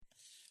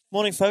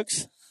Morning,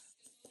 folks.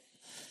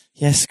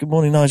 Yes, good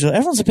morning, Nigel.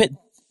 Everyone's a bit,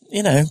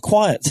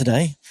 quiet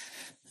today.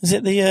 Is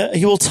it are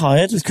you all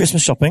tired with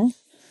Christmas shopping?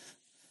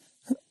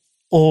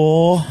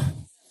 Or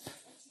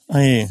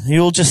are you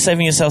all just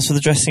saving yourselves for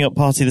the dressing up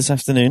party this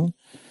afternoon?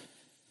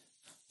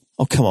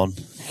 Oh, come on.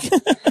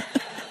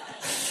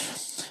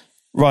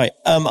 Right,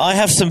 I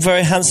have some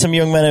very handsome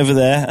young men over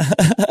there,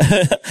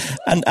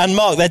 and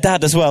Mark, their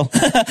dad as well,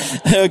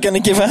 who are going to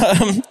give out,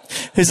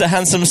 who's a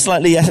handsome,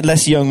 slightly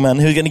less young man,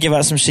 who are going to give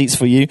out some sheets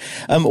for you.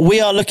 We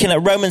are looking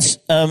at Romans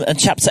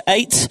chapter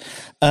 8,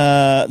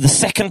 the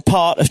second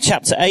part of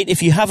chapter 8.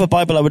 If you have a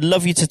Bible, I would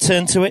love you to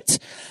turn to it.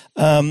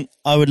 I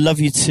would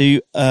love you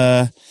to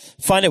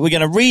find it. We're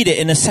going to read it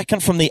in a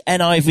second from the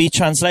NIV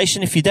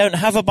translation. If you don't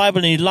have a Bible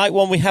and you'd like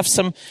one, we have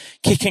some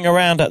kicking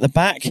around at the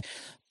back.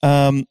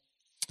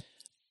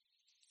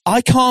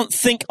 I can't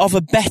think of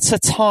a better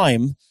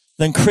time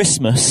than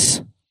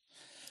Christmas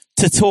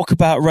to talk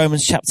about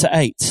Romans chapter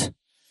 8.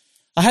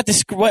 I had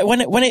this, when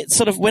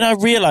I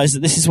realized that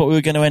this is what we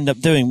were going to end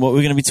up doing, what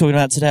we're going to be talking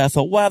about today, I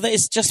thought, wow, that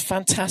is just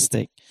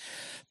fantastic.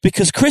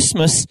 Because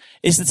Christmas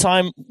is the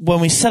time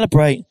when we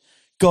celebrate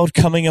God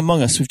coming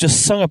among us. We've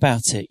just sung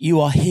about it. You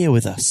are here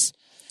with us.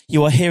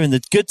 You are here in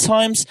the good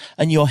times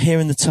and you are here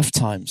in the tough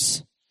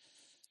times.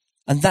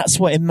 And that's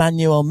what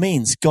Emmanuel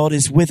means. God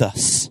is with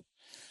us.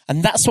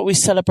 And that's what we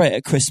celebrate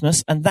at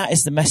Christmas, and that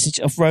is the message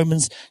of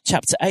Romans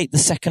chapter 8, the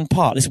second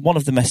part. It's one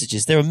of the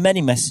messages. There are many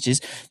messages.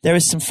 There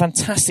is some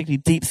fantastically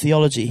deep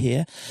theology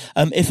here.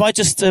 If I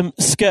just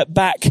skirt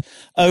back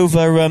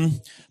over,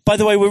 by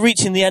the way, we're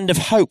reaching the end of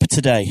hope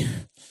today.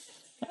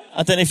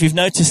 I don't know if you've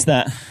noticed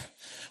that.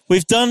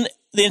 We've done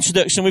the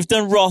introduction, we've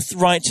done wrath,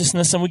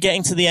 righteousness, and we're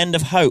getting to the end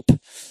of hope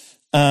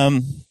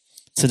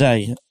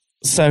today.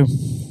 So,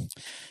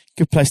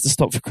 good place to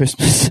stop for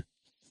Christmas.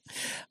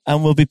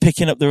 And we'll be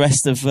picking up the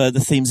rest of the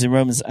themes in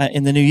Romans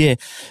in the new year.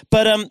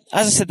 But as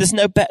I said, there's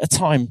no better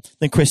time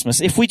than Christmas.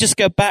 If we just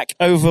go back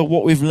over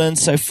what we've learned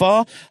so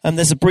far, and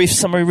there's a brief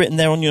summary written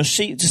there on your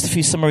sheet, just a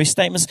few summary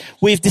statements.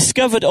 We've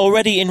discovered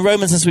already in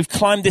Romans, as we've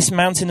climbed this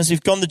mountain, as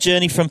we've gone the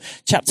journey from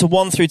chapter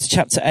 1 through to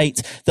chapter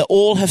 8, that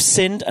all have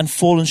sinned and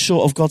fallen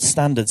short of God's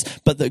standards,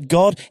 but that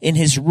God, in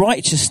his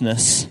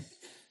righteousness,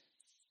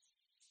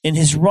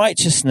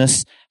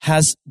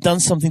 has done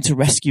something to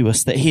rescue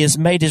us, that he has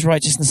made his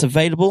righteousness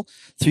available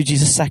through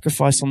Jesus'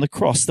 sacrifice on the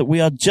cross, that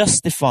we are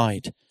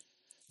justified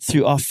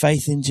through our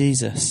faith in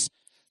Jesus,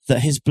 that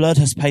his blood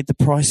has paid the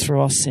price for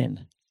our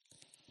sin,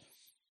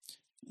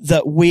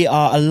 that we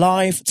are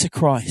alive to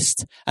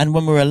Christ. And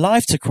when we're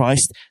alive to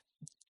Christ,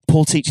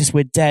 Paul teaches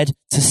we're dead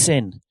to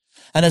sin.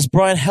 And as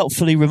Brian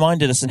helpfully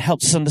reminded us and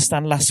helped us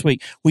understand last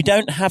week, we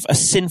don't have a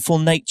sinful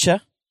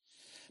nature,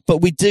 but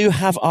we do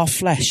have our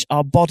flesh,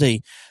 our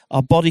body,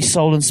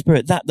 soul and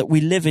spirit, that we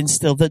live in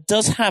still, that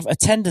does have a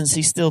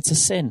tendency still to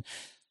sin.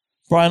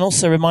 Brian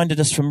also reminded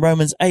us from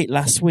Romans 8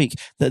 last week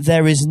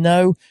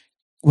that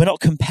we're not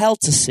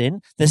compelled to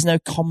sin. There's no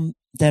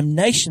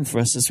condemnation for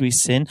us as we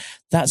sin.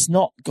 That's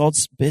not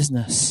God's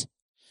business.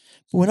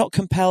 But we're not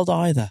compelled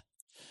either.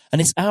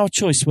 And it's our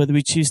choice whether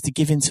we choose to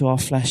give into our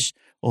flesh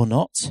or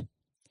not.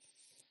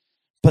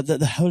 But that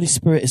the Holy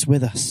Spirit is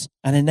with us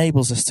and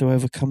enables us to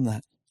overcome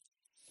that.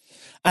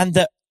 And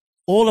that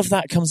all of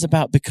that comes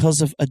about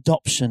because of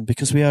adoption,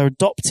 because we are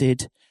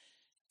adopted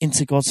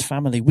into God's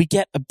family. We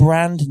get a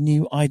brand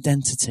new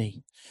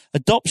identity.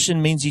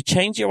 Adoption means you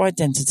change your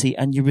identity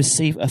and you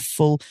receive a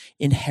full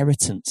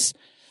inheritance.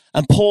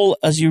 And Paul,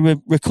 as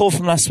you recall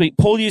from last week,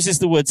 Paul uses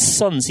the word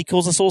sons. He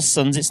calls us all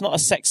sons. It's not a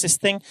sexist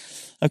thing.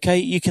 Okay,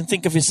 you can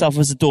think of yourself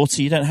as a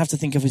daughter. You don't have to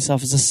think of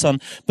yourself as a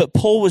son. But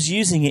Paul was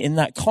using it in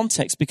that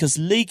context because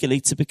legally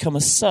to become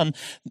a son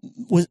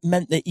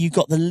meant that you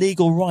got the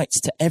legal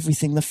rights to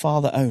everything the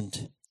Father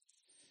owned.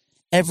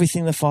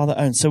 Everything the Father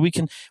owned. So we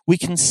can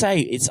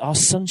say it's our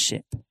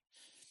sonship.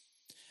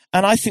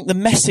 And I think the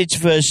Message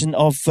version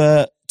of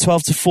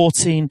 12 to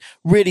 14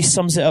 really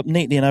sums it up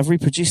neatly, and I've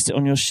reproduced it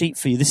on your sheet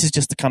for you. This is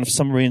just a kind of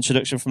summary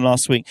introduction from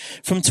last week.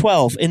 From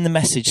 12 in the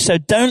Message. So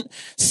don't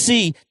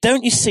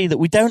you see that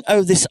we don't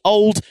owe this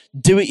old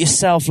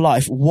do-it-yourself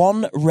life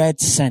 1 red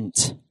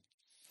cent.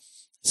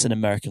 It's an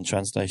American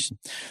translation.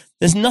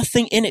 There's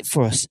nothing in it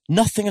for us.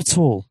 Nothing at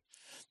all.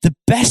 The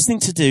best thing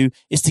to do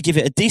is to give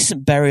it a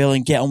decent burial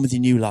and get on with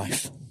your new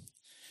life.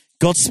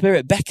 God's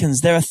Spirit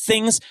beckons. There are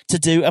things to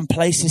do and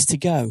places to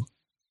go.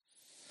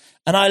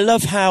 And I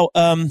love how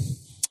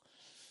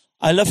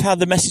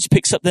the Message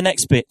picks up the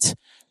next bit.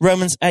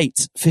 Romans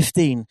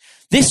 8:15.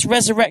 This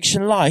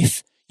resurrection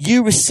life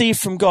you receive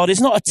from God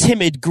is not a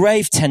timid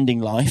grave tending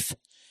life.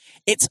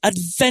 It's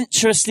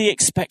adventurously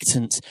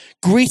expectant,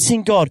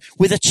 greeting God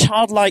with a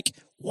childlike,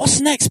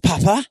 "What's next,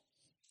 Papa?"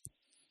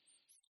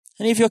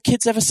 Any of your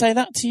kids ever say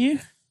that to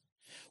you?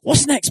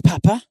 "What's next,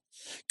 Papa?"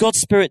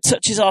 God's Spirit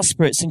touches our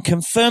spirits and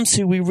confirms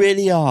who we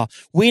really are.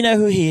 We know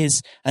who he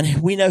is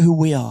and we know who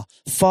we are,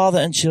 father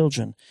and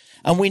children.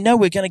 And we know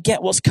we're going to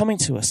get what's coming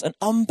to us, an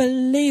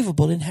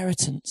unbelievable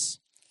inheritance.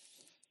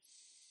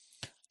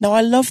 Now,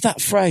 I love that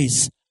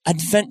phrase,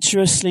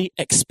 adventurously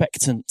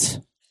expectant.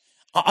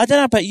 I don't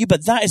know about you,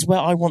 but that is where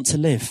I want to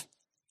live.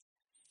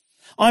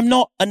 I'm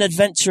not an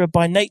adventurer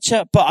by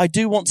nature, but I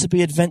do want to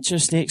be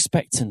adventurously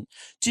expectant.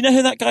 Do you know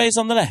who that guy is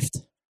on the left?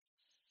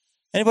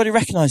 Anybody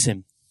recognize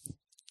him?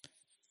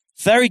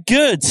 Very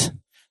good.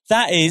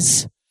 That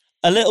is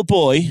a little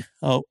boy.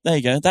 Oh, there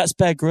you go. That's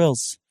Bear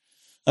Grylls.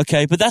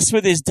 Okay, but that's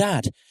with his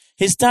dad.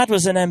 His dad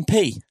was an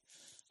MP.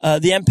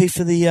 The MP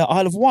for the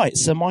Isle of Wight,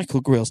 Sir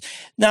Michael Grylls.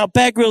 Now,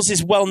 Bear Grylls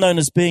is well known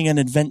as being an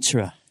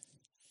adventurer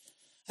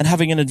and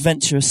having an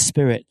adventurous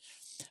spirit.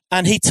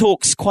 And he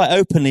talks quite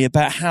openly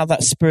about how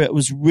that spirit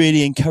was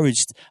really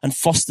encouraged and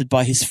fostered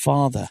by his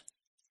father.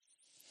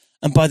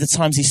 And by the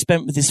times he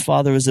spent with his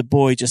father as a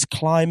boy, just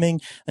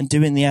climbing and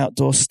doing the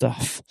outdoor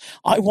stuff.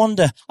 I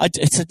wonder,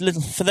 it's a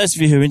little, for those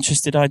of you who are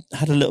interested, I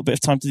had a little bit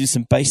of time to do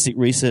some basic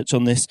research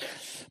on this.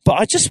 But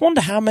I just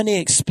wonder how many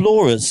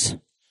explorers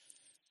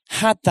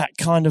had that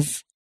kind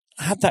of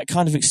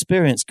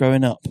experience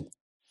growing up,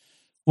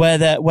 where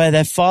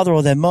their father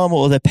or their mum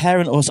or their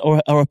parent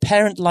or a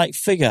parent-like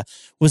figure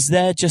was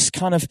there, just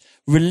kind of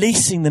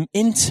releasing them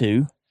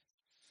into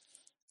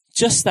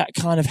just that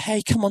kind of,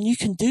 hey, come on, you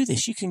can do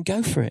this, you can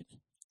go for it.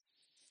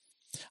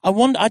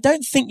 I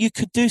don't think you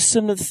could do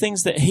some of the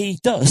things that he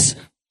does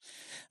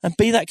and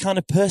be that kind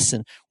of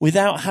person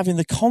without having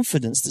the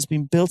confidence that's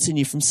been built in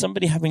you from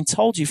somebody having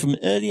told you from an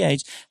early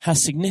age how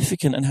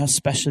significant and how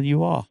special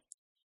you are.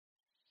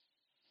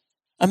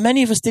 And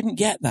many of us didn't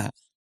get that.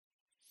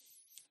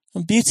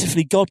 And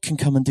beautifully, God can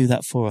come and do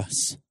that for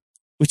us,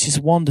 which is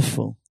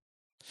wonderful.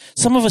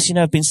 Some of us,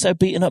 have been so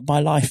beaten up by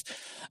life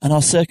and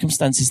our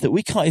circumstances that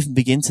we can't even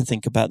begin to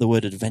think about the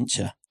word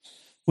adventure.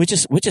 We're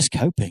just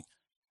coping.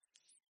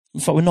 In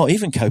fact, we're not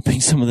even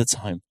coping some of the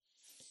time.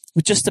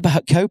 We're just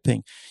about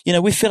coping.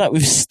 We feel like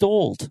we've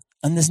stalled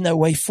and there's no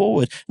way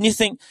forward. And you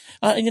think,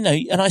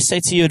 and I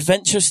say to you,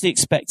 adventurously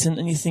expectant,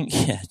 and you think,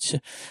 yeah,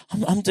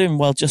 I'm doing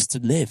well just to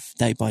live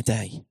day by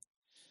day.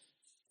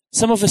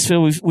 Some of us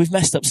feel we've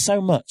messed up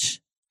so much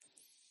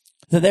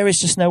that there is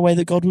just no way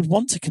that God would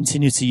want to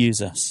continue to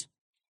use us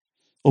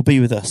or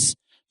be with us.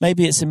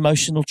 Maybe it's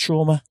emotional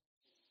trauma.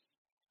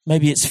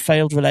 Maybe it's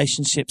failed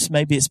relationships.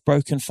 Maybe it's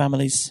broken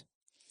families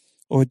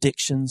or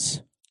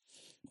addictions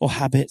or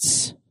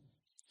habits.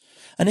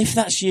 And if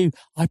that's you,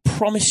 I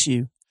promise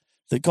you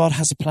that God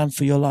has a plan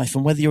for your life.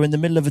 And whether you're in the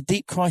middle of a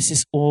deep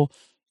crisis or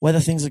whether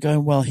things are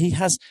going well, he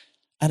has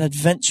an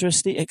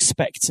adventurously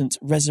expectant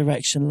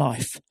resurrection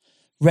life,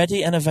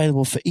 ready and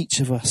available for each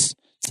of us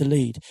to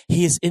lead.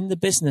 He is in the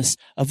business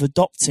of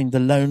adopting the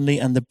lonely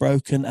and the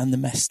broken and the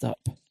messed up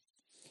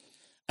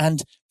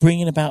and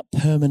bringing about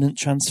permanent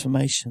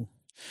transformation.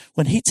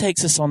 When he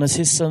takes us on as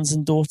his sons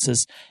and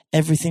daughters,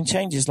 everything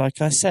changes.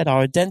 Like I said, our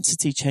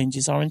identity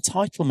changes, our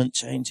entitlement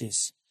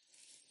changes.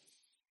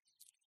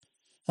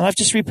 And I've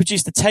just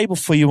reproduced a table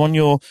for you on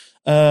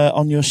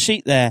your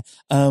sheet there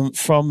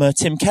from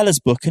Tim Keller's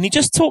book. And he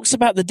just talks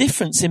about the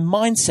difference in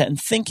mindset and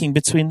thinking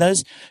between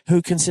those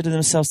who consider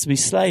themselves to be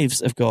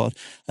slaves of God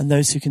and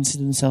those who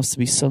consider themselves to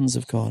be sons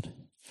of God.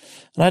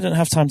 And I don't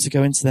have time to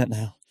go into that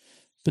now.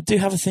 But do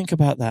have a think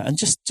about that and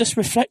just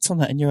reflect on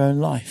that in your own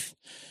life.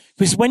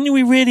 Because when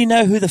we really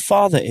know who the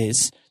Father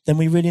is, then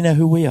we really know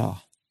who we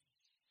are.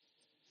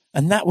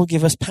 And that will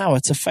give us power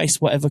to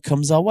face whatever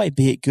comes our way,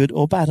 be it good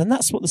or bad. And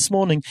that's what this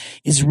morning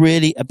is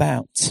really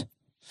about.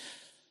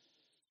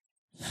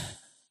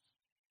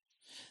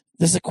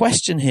 There's a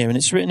question here, and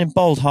it's written in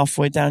bold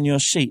halfway down your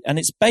sheet. And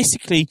it's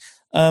basically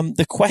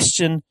the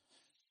question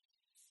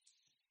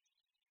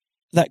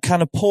that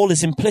kind of Paul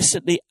is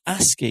implicitly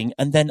asking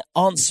and then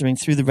answering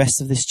through the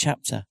rest of this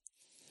chapter,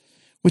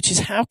 which is,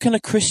 how can a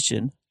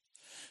Christian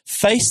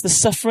face the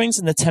sufferings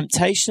and the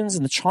temptations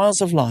and the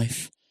trials of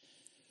life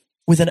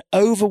with an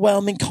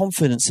overwhelming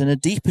confidence and a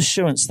deep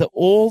assurance that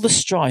all the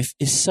strife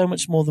is so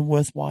much more than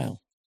worthwhile?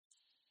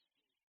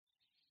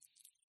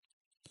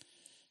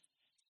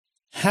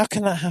 How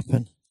can that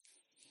happen?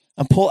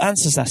 And Paul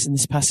answers that in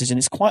this passage, and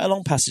it's quite a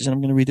long passage, and I'm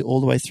going to read it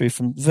all the way through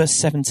from verse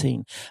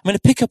 17. I'm going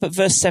to pick up at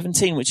verse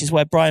 17, which is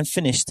where Brian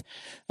finished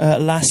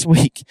last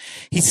week.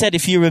 He said,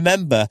 if you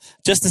remember,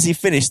 just as he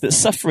finished, that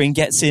suffering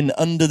gets in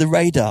under the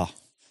radar.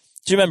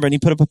 Do you remember? And he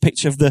put up a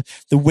picture of the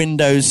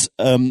Windows,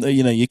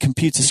 your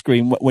computer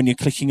screen when you're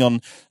clicking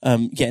on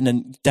getting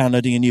and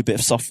downloading a new bit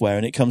of software,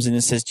 and it comes in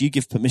and says, do you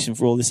give permission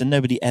for all this? And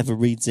nobody ever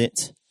reads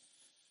it.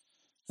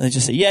 And they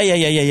just say,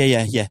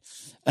 yeah.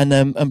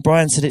 And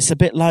Brian said it's a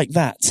bit like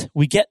that.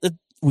 We get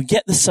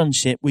the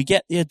sonship, we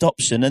get the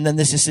adoption, and then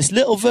there's this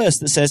little verse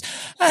that says,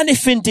 and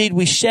if indeed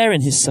we share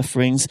in his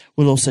sufferings,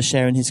 we'll also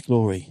share in his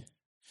glory.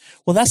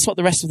 Well, that's what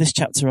the rest of this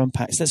chapter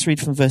unpacks. Let's read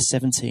from verse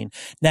 17.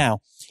 Now,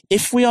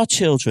 if we are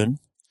children,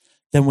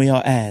 then we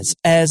are heirs,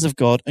 heirs of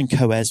God and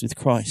co-heirs with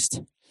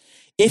Christ.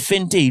 If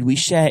indeed we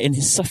share in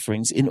his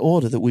sufferings, in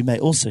order that we may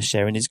also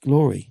share in his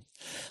glory.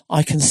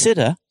 I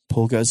consider,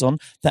 Paul goes on,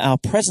 that our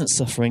present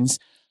sufferings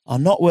are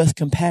not worth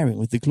comparing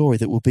with the glory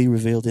that will be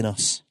revealed in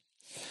us.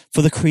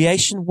 For the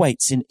creation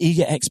waits in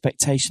eager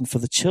expectation for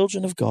the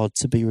children of God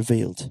to be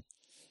revealed.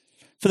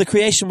 For the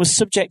creation was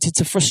subjected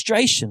to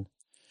frustration,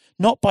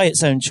 not by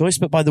its own choice,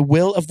 but by the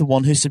will of the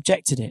one who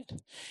subjected it,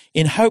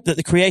 in hope that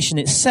the creation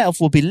itself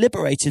will be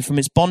liberated from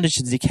its bondage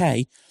to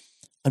decay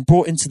and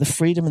brought into the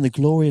freedom and the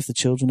glory of the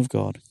children of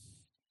God.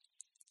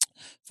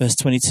 Verse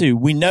 22,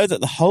 we know that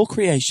the whole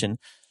creation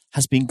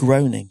has been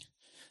groaning,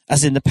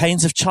 as in the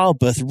pains of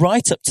childbirth,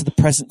 right up to the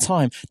present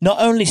time. Not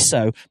only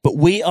so, but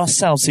we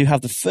ourselves who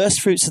have the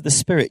first fruits of the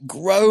Spirit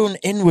groan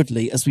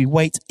inwardly as we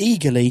wait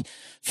eagerly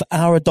for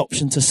our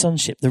adoption to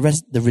sonship,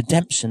 the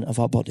redemption of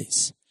our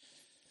bodies.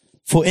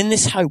 For in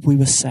this hope we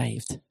were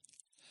saved.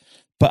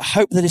 But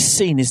hope that is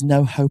seen is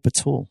no hope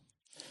at all.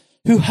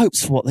 Who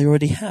hopes for what they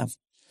already have?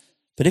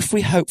 But if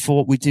we hope for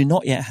what we do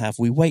not yet have,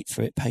 we wait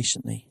for it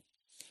patiently.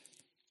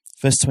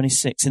 Verse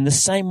 26, in the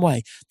same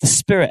way, the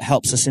Spirit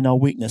helps us in our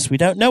weakness. We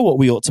don't know what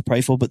we ought to pray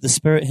for, but the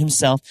Spirit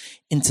himself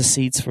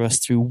intercedes for us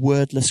through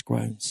wordless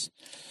groans.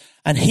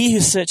 And he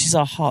who searches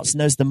our hearts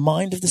knows the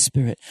mind of the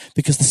Spirit,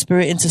 because the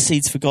Spirit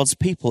intercedes for God's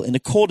people in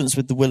accordance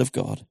with the will of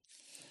God.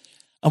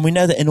 And we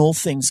know that in all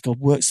things God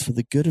works for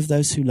the good of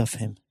those who love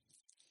him,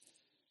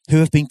 who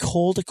have been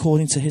called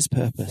according to his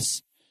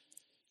purpose.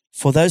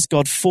 For those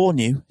God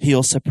foreknew, he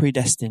also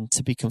predestined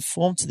to be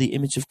conformed to the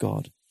image of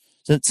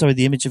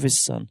the image of his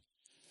Son,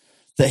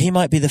 that he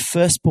might be the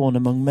firstborn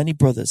among many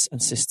brothers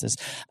and sisters.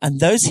 And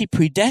those he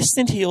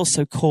predestined, he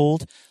also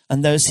called,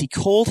 and those he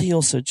called, he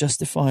also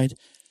justified,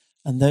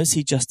 and those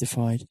he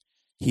justified,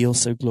 he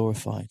also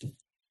glorified.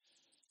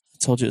 I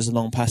told you it was a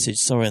long passage,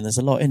 sorry, and there's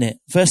a lot in it.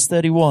 Verse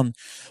 31,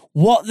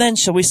 what then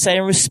shall we say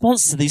in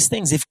response to these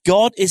things? If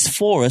God is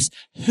for us,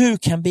 who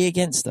can be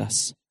against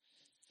us?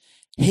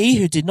 He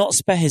who did not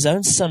spare his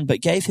own Son,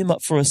 but gave him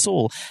up for us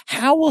all,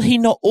 how will he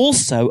not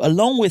also,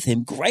 along with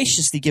him,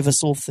 graciously give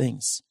us all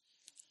things?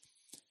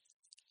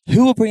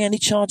 Who will bring any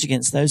charge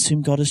against those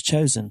whom God has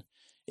chosen?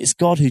 It's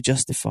God who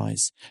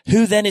justifies.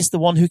 Who then is the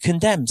one who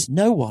condemns?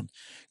 No one.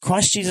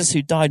 Christ Jesus,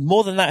 who died,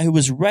 more than that, who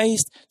was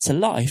raised to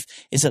life,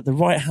 is at the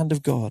right hand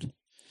of God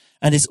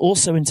and is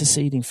also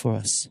interceding for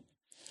us.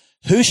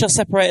 Who shall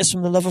separate us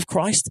from the love of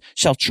Christ?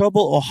 Shall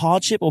trouble or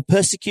hardship or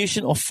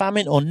persecution or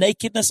famine or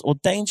nakedness or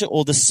danger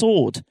or the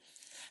sword?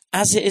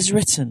 As it is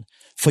written,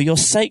 for your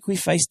sake we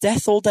face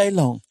death all day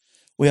long.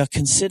 We are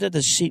considered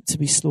as sheep to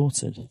be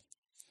slaughtered.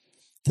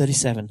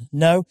 37.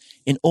 No,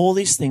 in all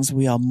these things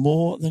we are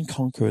more than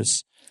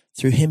conquerors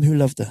through him who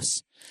loved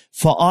us.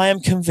 For I am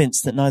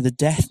convinced that neither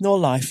death nor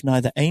life,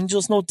 neither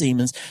angels nor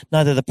demons,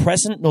 neither the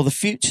present nor the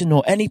future,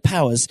 nor any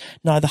powers,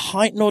 neither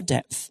height nor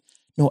depth,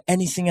 nor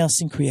anything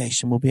else in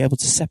creation will be able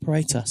to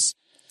separate us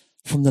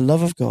from the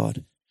love of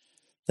God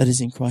that is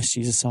in Christ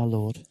Jesus our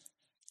Lord.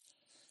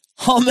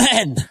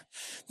 Amen.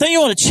 Don't you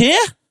want to cheer?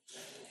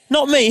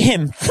 Not me,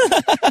 him.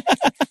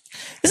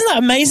 Isn't that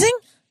amazing?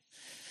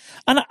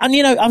 And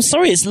you know, I'm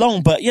sorry it's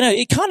long, but, you know,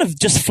 it kind of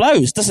just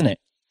flows, doesn't it?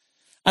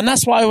 And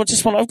that's why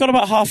I've got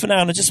about half an hour,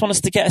 and I just want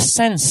us to get a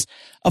sense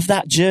of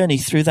that journey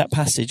through that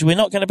passage. We're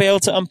not going to be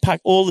able to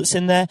unpack all that's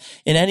in there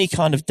in any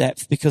kind of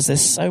depth, because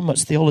there's so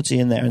much theology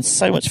in there and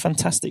so much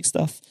fantastic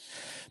stuff.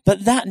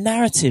 But that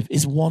narrative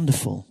is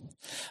wonderful.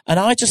 And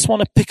I just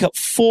want to pick up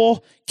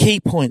 4 key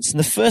points. And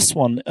the first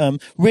one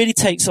really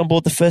takes on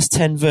board the first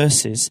 10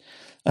 verses,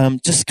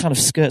 just kind of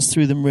skirts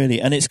through them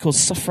really. And it's called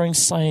suffering,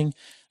 sighing,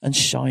 and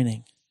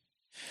shining.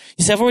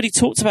 You see, I've already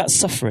talked about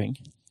suffering.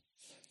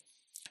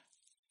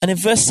 And in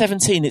verse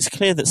 17, it's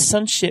clear that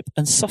sonship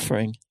and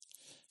suffering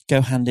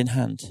go hand in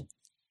hand.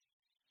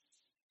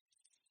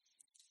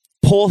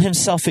 Paul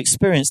himself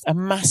experienced a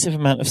massive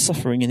amount of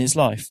suffering in his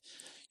life.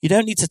 You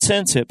don't need to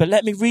turn to it, but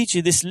let me read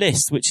you this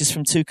list, which is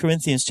from 2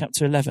 Corinthians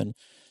chapter 11.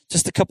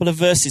 Just a couple of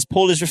verses.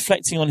 Paul is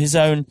reflecting on his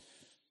own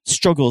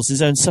struggles,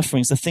 his own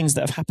sufferings, the things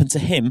that have happened to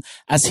him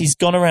as he's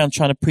gone around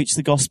trying to preach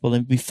the gospel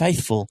and be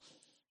faithful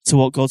to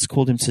what God's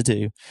called him to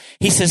do.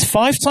 He says,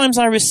 5 times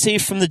I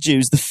received from the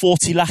Jews the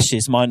 40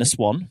 lashes minus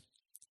 1,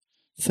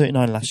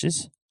 39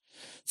 lashes.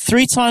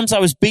 3 times I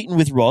was beaten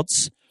with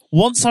rods.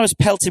 Once I was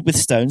pelted with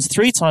stones.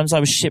 3 times I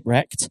was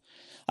shipwrecked.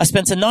 I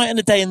spent a night and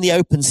a day in the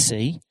open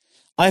sea.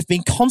 I've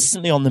been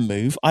constantly on the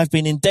move. I've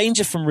been in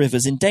danger from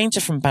rivers, in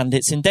danger from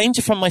bandits, in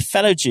danger from my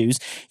fellow Jews,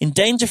 in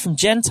danger from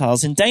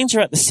Gentiles, in danger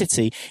at the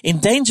city, in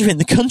danger in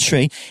the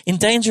country, in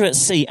danger at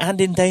sea,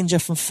 and in danger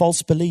from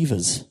false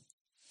believers.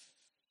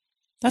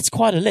 That's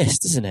quite a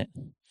list, isn't it?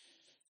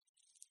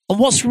 And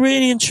what's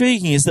really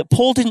intriguing is that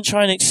Paul didn't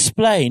try and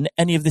explain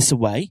any of this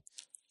away.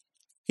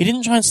 He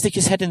didn't try and stick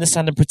his head in the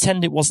sand and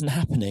pretend it wasn't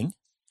happening.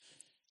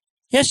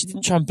 He actually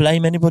didn't try and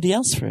blame anybody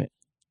else for it.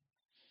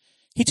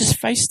 He just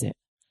faced it.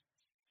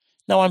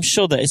 Now, I'm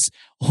sure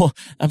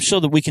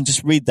that we can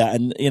just read that,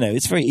 and, you know,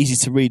 it's very easy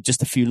to read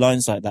just a few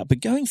lines like that. But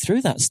going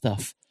through that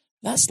stuff,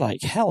 that's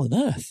like hell on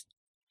earth.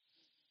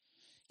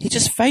 He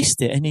just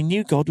faced it, and he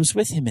knew God was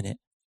with him in it.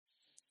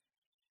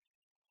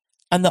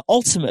 And that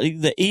ultimately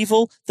the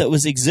evil that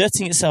was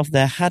exerting itself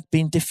there had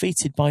been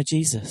defeated by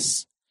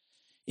Jesus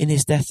in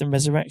his death and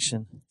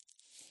resurrection.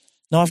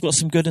 Now I've got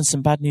some good and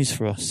some bad news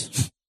for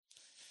us.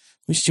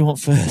 Which do you want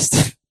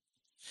first?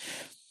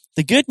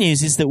 The good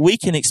news is that we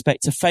can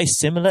expect to face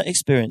similar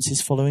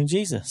experiences following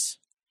Jesus.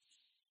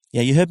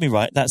 Yeah, you heard me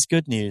right. That's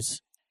good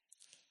news.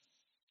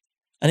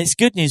 And it's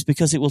good news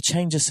because it will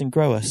change us and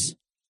grow us.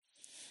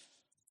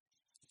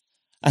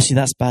 Actually,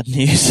 that's bad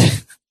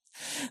news.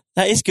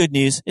 That is good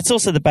news. It's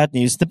also the bad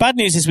news. The bad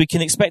news is we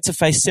can expect to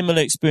face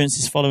similar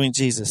experiences following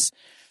Jesus.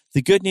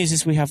 The good news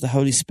is we have the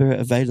Holy Spirit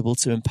available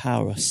to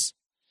empower us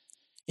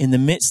in the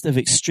midst of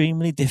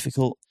extremely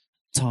difficult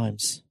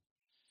times.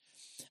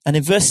 And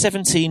in verse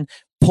 17,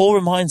 Paul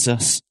reminds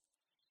us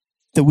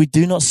that we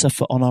do not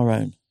suffer on our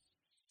own.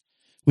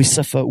 We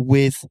suffer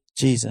with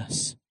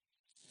Jesus.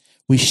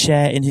 We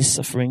share in his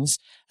sufferings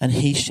and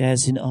he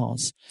shares in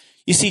ours.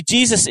 You see,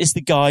 Jesus is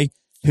the guy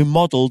who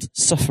modeled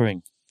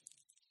suffering.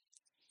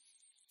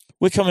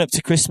 We're coming up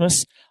to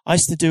Christmas. I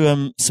used to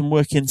do some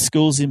work in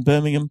schools in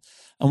Birmingham,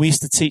 and we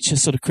used to teach a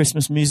sort of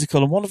Christmas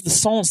musical. And one of the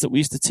songs that we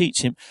used to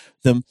teach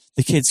the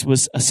kids,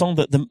 was a song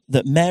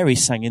that Mary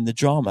sang in the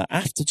drama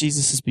after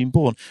Jesus has been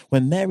born,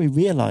 when Mary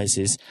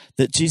realizes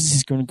that Jesus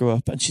is going to grow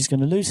up and she's going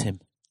to lose him.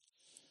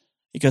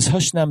 It goes,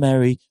 "Hush now,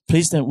 Mary,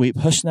 please don't weep.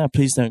 Hush now,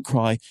 please don't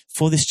cry.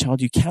 For this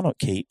child you cannot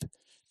keep,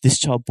 this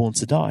child born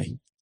to die."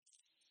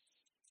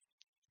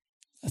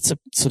 That's a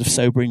sort of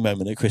sobering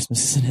moment at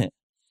Christmas, isn't it?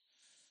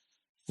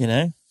 You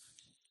know?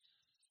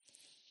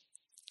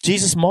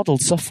 Jesus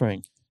modeled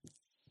suffering.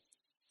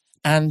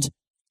 And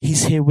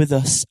he's here with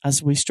us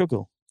as we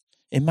struggle.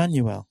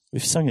 Emmanuel,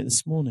 we've sung it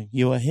this morning.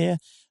 You are here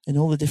in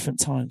all the different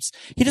times.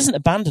 He doesn't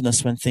abandon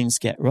us when things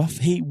get rough.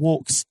 He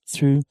walks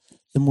through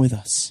them with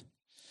us.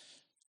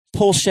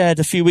 Paul shared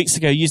a few weeks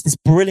ago, used this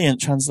brilliant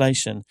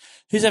translation.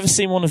 Who's ever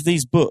seen one of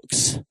these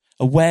books?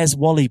 A Where's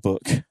Wally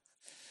book?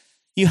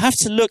 You have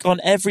to look on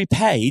every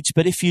page,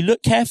 but if you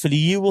look carefully,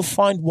 you will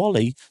find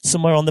Wally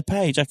somewhere on the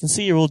page. I can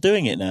see you're all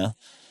doing it now.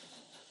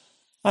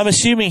 I'm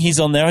assuming he's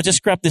on there. I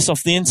just grabbed this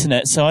off the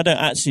internet, so I don't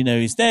actually know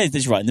he's there.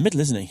 He's right in the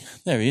middle, isn't he?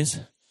 There he is.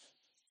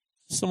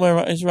 Somewhere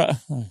right, he's right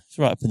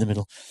up in the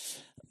middle.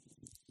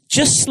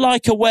 Just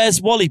like a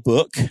Where's Wally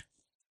book,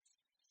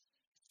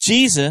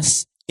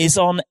 Jesus is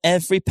on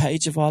every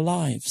page of our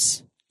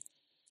lives.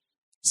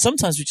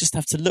 Sometimes we just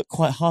have to look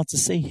quite hard to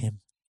see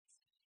him.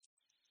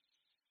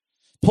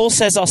 Paul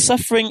says our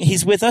suffering,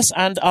 he's with us,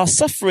 and our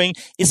suffering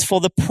is for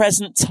the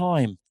present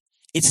time.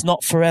 It's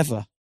not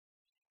forever.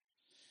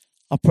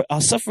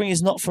 Our suffering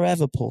is not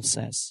forever, Paul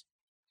says.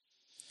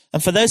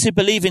 And for those who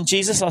believe in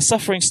Jesus, our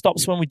suffering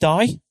stops when we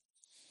die.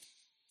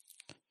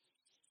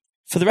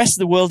 For the rest of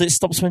the world, it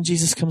stops when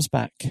Jesus comes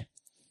back.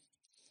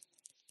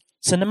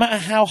 So no matter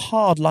how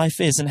hard life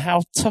is and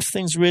how tough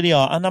things really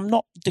are, and I'm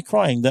not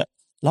decrying that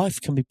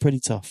life can be pretty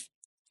tough.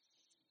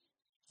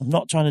 I'm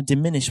not trying to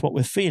diminish what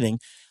we're feeling.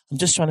 I'm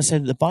just trying to say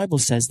that the Bible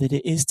says that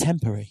it is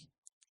temporary.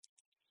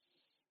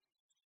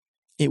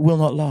 It will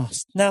not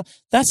last. Now,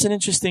 that's an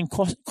interesting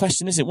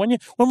question, isn't it?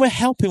 When we're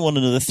helping one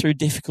another through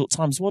difficult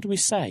times, what do we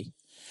say?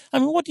 I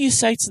mean, what do you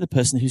say to the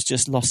person who's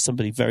just lost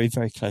somebody very,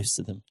 very close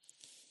to them?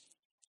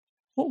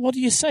 What do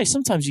you say?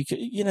 Sometimes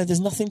there's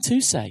nothing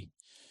to say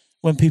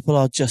when people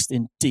are just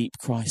in deep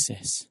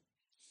crisis.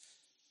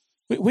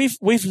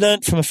 We've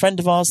learned from a friend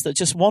of ours that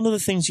just one of the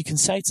things you can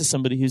say to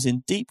somebody who's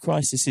in deep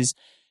crisis is,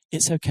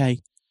 "It's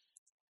okay.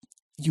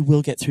 You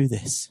will get through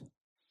this.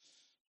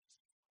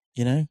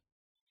 You know,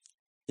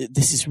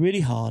 this is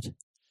really hard,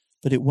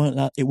 but it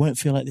won't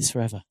feel like this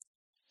forever."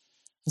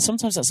 And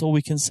sometimes that's all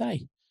we can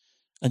say.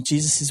 And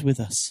Jesus is with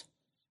us.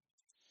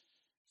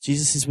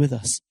 Jesus is with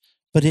us,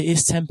 but it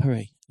is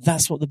temporary.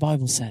 That's what the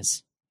Bible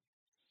says.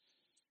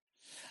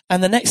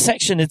 And the next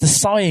section is the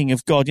sighing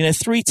of God.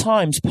 3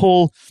 times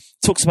Paul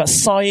talks about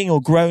sighing or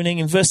groaning.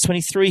 In verse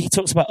 23, he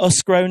talks about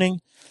us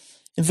groaning.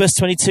 In verse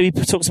 22, he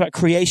talks about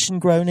creation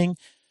groaning.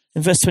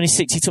 In verse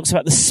 26, he talks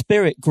about the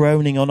Spirit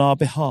groaning on our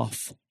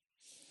behalf.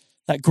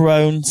 That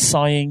groan,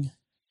 sighing.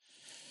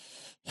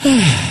 We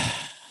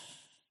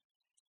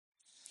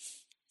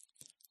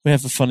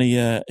have a funny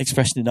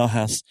expression in our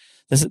house.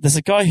 There's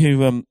a guy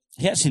who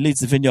he actually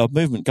leads the Vineyard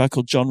movement. A guy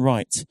called John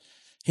Wright.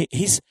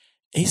 He's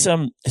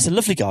a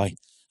lovely guy.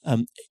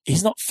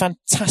 He's not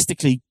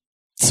fantastically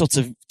sort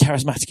of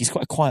charismatic. He's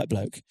quite a quiet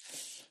bloke.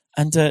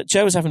 And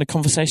Joe was having a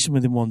conversation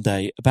with him one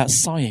day about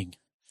sighing,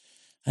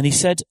 and he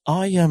said,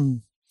 "I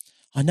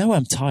know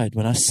I'm tired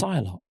when I sigh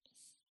a lot.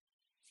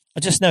 I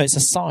just know it's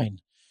a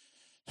sign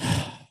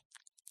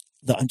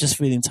that I'm just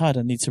feeling tired.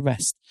 I need to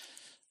rest."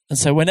 And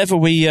so whenever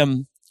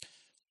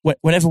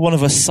whenever one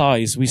of us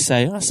sighs, we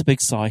say, "Oh, that's a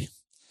big sigh.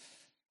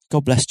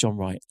 God bless John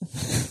Wright."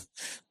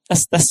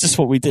 That's just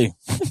what we do.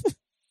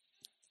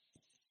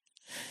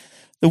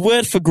 The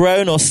word for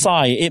groan or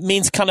sigh, it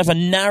means kind of a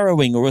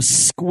narrowing or a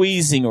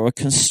squeezing or a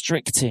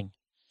constricting.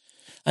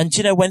 And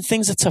when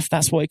things are tough,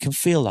 that's what it can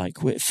feel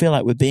like. We feel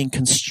like we're being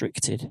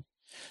constricted,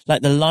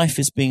 like the life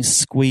is being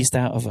squeezed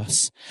out of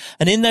us.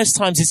 And in those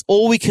times, it's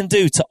all we can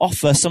do to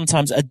offer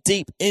sometimes a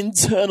deep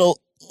internal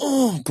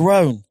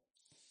groan.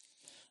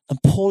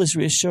 And Paul is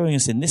reassuring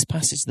us in this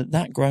passage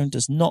that groan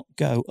does not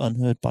go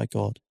unheard by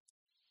God.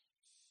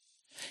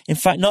 In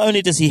fact, not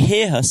only does he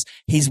hear us,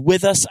 he's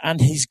with us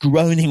and he's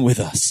groaning with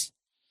us.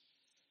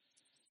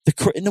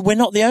 We're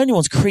not the only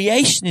ones.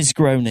 Creation is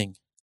groaning.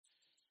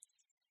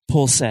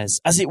 Paul says,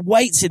 as it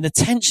waits in the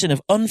tension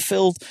of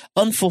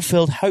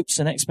unfulfilled hopes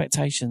and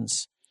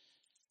expectations.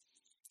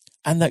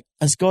 And that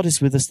as God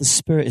is with us, the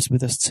Spirit is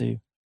with us too.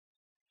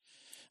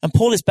 And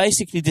Paul is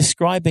basically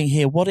describing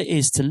here what it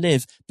is to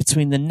live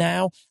between the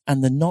now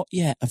and the not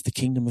yet of the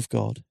kingdom of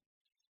God.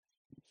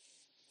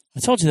 I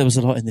told you there was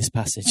a lot in this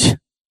passage.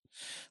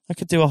 I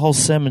could do a whole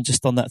sermon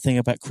just on that thing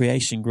about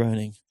creation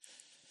groaning.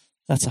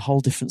 That's a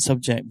whole different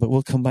subject, but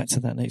we'll come back to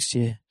that next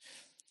year.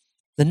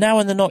 The now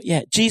and the not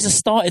yet. Jesus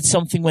started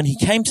something when he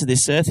came to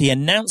this earth. He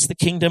announced the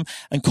kingdom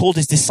and called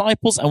his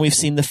disciples, and we've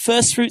seen the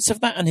first fruits of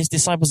that, and his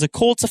disciples are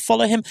called to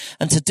follow him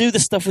and to do the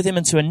stuff with him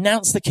and to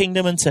announce the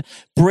kingdom and to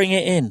bring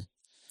it in.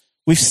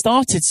 We've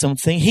started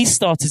something, he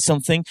started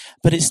something,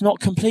 but it's not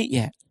complete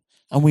yet.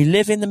 And we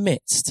live in the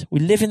midst. We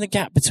live in the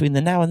gap between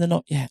the now and the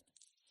not yet.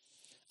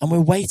 And we're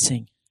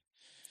waiting.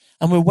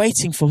 And we're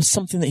waiting for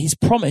something that he's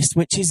promised,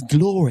 which is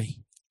glory.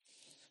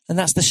 And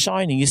that's the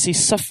shining. You see,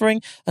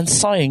 suffering and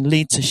sighing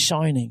lead to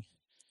shining.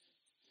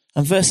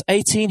 And verse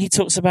 18, he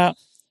talks about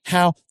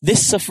how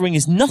this suffering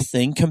is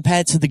nothing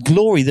compared to the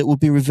glory that will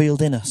be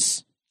revealed in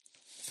us.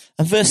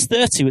 And verse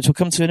 30, which we'll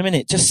come to in a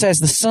minute, just says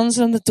the sons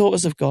and the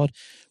daughters of God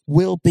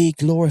will be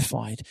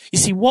glorified. You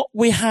see, what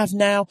we have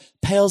now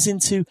pales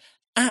into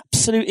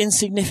absolute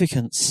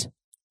insignificance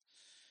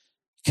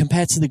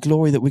compared to the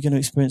glory that we're going to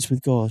experience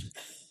with God.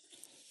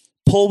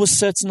 Paul was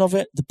certain of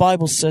it. The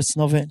Bible's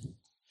certain of it.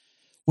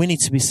 We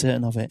need to be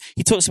certain of it.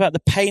 He talks about the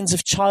pains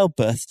of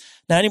childbirth.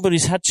 Now, anybody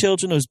who's had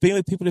children or has been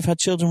with people who've had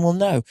children will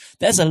know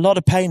there's a lot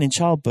of pain in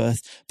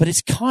childbirth, but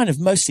it's kind of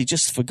mostly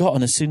just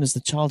forgotten as soon as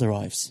the child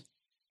arrives.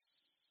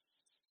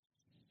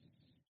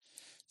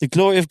 The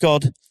glory of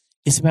God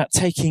is about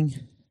talking.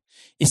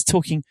 It's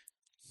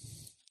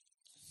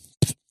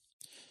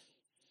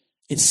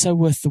so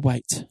worth the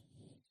wait.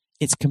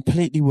 It's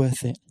completely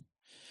worth it.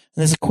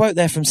 And there's a quote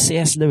there from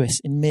C.S. Lewis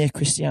in Mere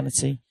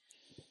Christianity,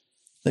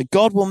 that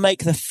God will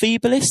make the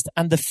feeblest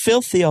and the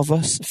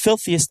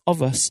filthiest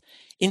of us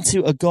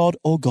into a god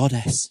or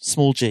goddess,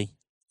 small g.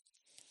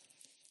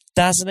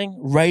 Dazzling,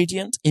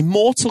 radiant,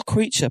 immortal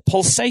creature,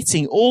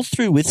 pulsating all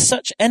through with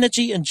such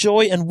energy and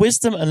joy and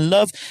wisdom and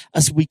love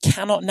as we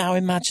cannot now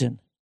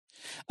imagine.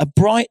 A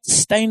bright,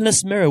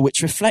 stainless mirror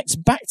which reflects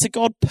back to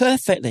God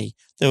perfectly,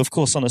 though of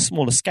course on a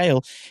smaller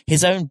scale,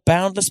 his own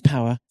boundless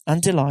power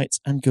and delight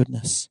and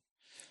goodness.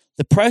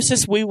 The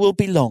process will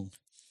be long,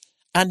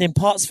 and in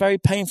parts very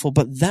painful,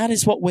 but that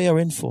is what we are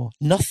in for.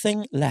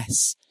 Nothing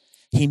less.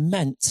 He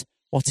meant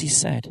what he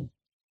said.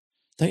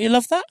 Don't you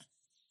love that?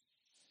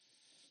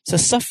 So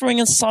suffering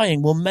and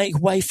sighing will make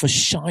way for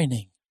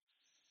shining.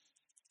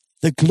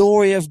 The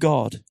glory of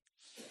God.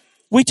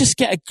 We just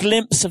get a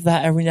glimpse of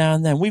that every now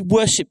and then. We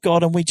worship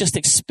God and we just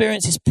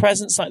experience his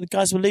presence like the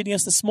guys were leading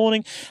us this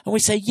morning. And we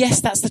say, yes,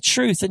 that's the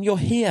truth, and you're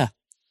here.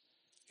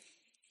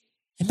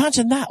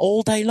 Imagine that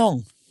all day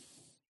long.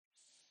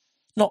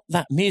 Not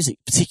that music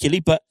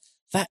particularly, but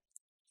that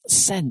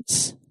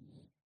sense.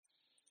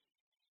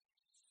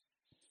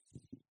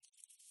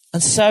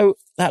 And so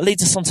that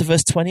leads us on to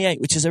verse 28,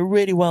 which is a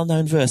really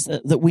well-known verse,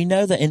 that we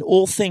know that in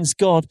all things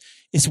God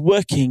is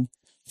working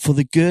for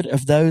the good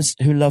of those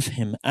who love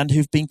him and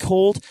who've been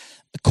called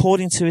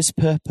according to his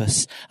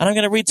purpose. And I'm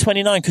going to read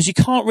 29 because you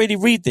can't really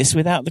read this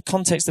without the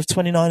context of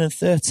 29 and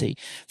 30.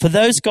 For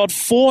those God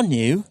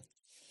foreknew,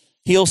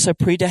 he also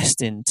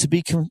predestined to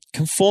be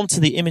conformed to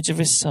the image of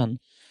his Son,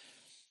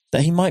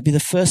 that he might be the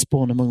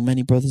firstborn among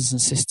many brothers and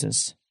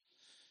sisters.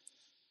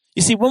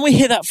 You see, when we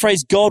hear that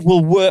phrase, God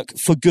will work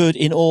for good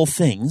in all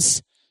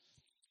things,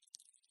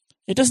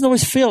 it doesn't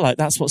always feel like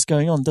that's what's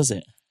going on, does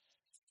it?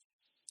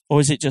 Or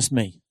is it just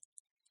me?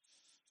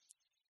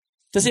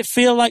 Does it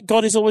feel like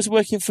God is always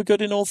working for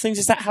good in all things?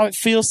 Is that how it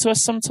feels to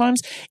us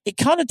sometimes? It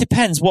kind of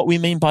depends what we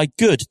mean by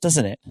good,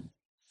 doesn't it?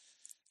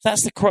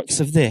 That's the crux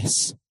of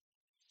this.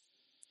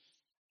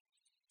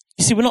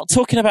 You see, we're not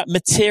talking about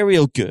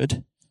material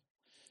good.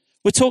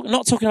 We're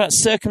not talking about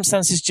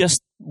circumstances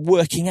just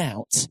working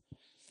out.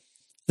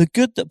 The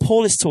good that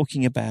Paul is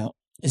talking about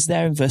is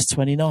there in verse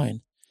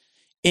 29.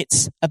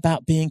 It's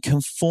about being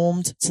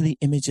conformed to the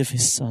image of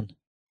his Son,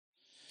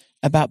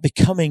 about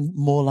becoming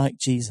more like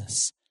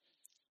Jesus.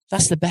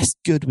 That's the best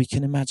good we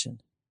can imagine.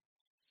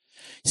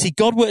 See,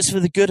 God works for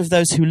the good of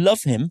those who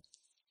love him,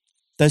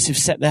 those who've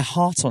set their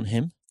heart on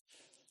him,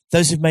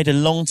 those who've made a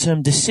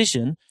long-term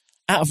decision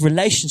out of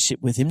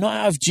relationship with him, not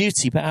out of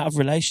duty, but out of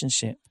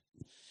relationship.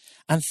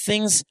 And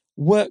things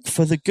work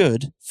for the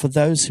good for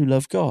those who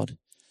love God.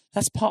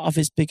 That's part of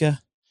his bigger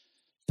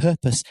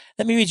purpose.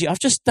 Let me read you. I've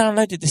just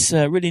downloaded this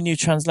really new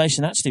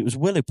translation. Actually, it was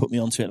Will who put me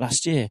onto it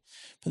last year.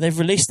 But they've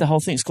released the whole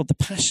thing. It's called the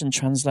Passion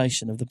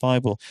Translation of the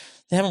Bible.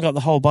 They haven't got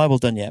the whole Bible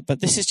done yet, but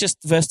this is just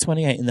verse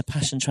 28 in the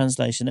Passion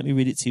Translation. Let me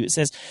read it to you. It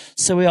says,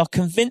 so we are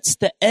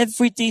convinced that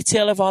every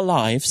detail of our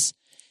lives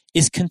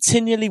is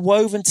continually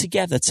woven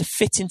together to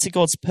fit into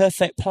God's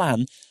perfect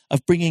plan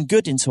of bringing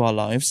good into our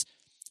lives,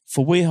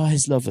 for we are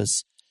his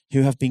lovers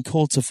who have been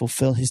called to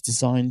fulfill his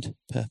designed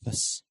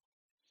purpose.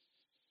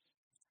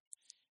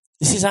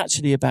 This is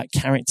actually about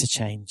character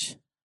change.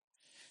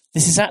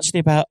 This is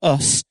actually about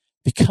us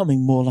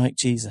becoming more like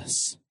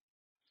Jesus.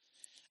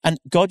 And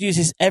God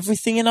uses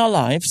everything in our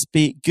lives,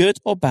 be it good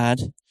or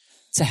bad,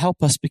 to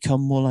help us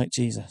become more like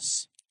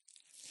Jesus.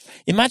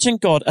 Imagine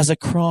God as a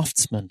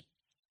craftsman.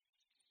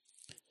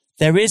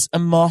 There is a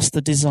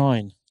master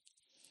design.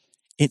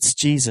 It's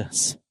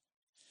Jesus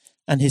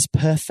and his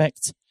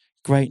perfect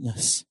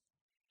greatness.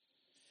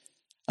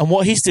 And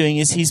what he's doing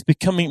is he's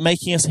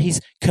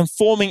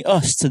conforming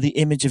us to the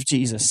image of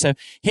Jesus. So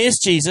here's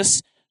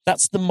Jesus.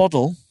 That's the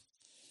model.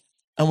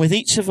 And with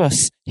each of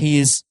us, he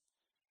is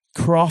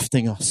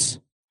crafting us.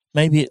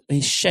 Maybe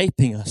he's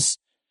shaping us.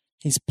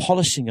 He's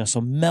polishing us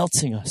or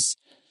melting us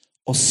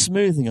or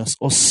smoothing us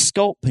or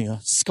sculpting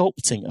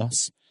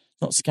us.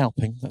 Not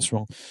scalping, that's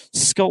wrong.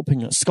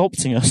 Sculpting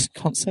us.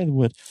 Can't say the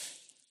word.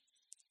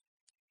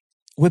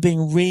 We're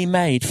being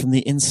remade from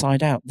the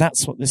inside out.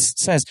 That's what this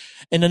says.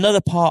 In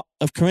another part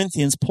of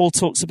Corinthians, Paul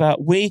talks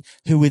about we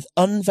who with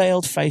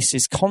unveiled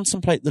faces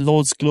contemplate the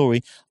Lord's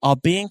glory are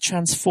being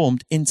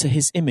transformed into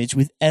his image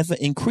with ever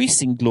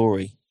increasing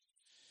glory.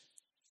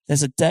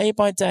 There's a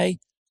day-by-day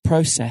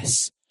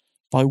process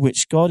by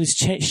which God is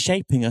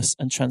shaping us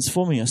and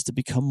transforming us to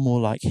become more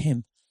like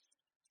him.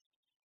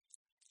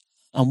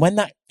 And when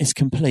that is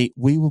complete,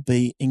 we will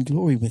be in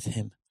glory with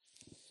him.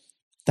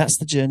 That's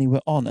the journey we're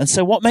on. And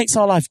so what makes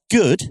our life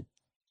good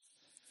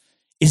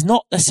is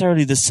not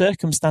necessarily the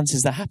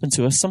circumstances that happen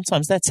to us.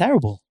 Sometimes they're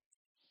terrible.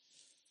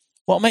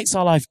 What makes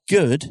our life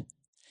good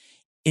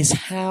is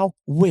how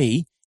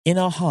we, in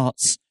our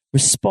hearts,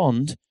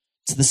 respond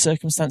to the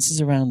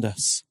circumstances around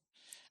us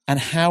and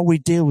how we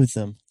deal with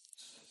them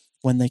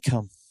when they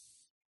come.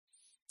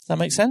 Does that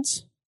make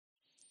sense?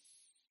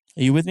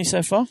 Are you with me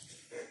so far?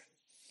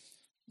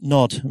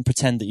 Nod and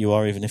pretend that you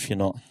are, even if you're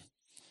not.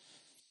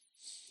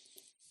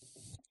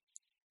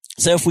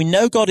 So if we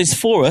know God is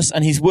for us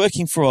and he's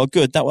working for our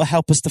good, that will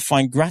help us to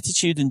find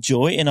gratitude and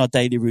joy in our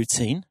daily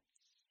routine.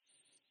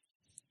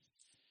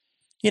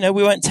 We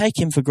won't take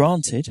him for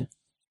granted.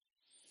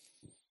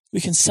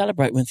 We can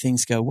celebrate when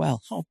things go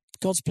well. Oh,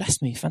 God's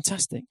blessed me.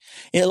 Fantastic.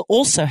 It'll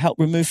also help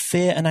remove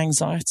fear and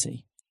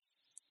anxiety,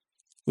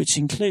 which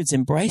includes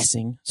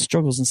embracing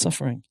struggles and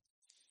suffering.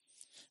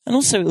 And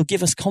also it'll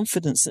give us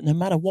confidence that no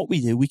matter what we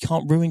do, we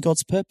can't ruin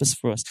God's purpose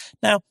for us.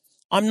 Now,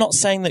 I'm not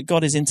saying that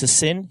God is into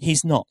sin.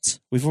 He's not.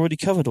 We've already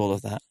covered all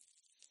of that.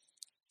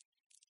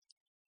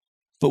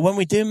 But when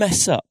we do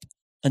mess up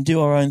and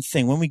do our own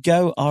thing, when we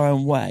go our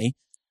own way,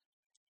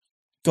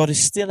 God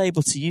is still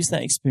able to use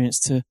that experience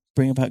to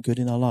bring about good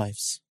in our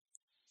lives.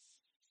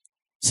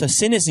 So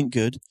sin isn't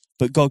good,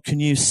 but God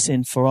can use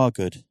sin for our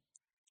good. Do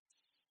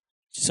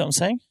you see what I'm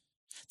saying?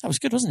 That was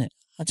good, wasn't it?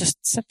 I just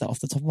said that off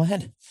the top of my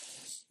head.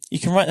 You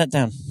can write that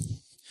down.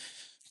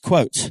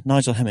 Quote,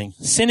 Nigel Hemming.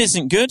 Sin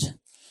isn't good,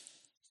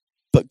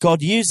 but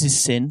God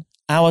uses sin,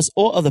 ours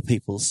or other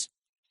people's,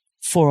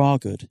 for our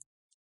good.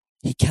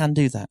 He can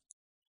do that.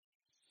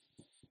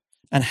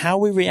 And how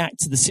we react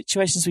to the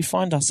situations we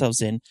find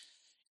ourselves in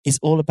is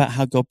all about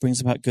how God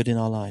brings about good in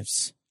our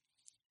lives.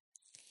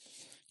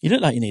 You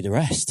look like you need a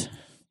rest.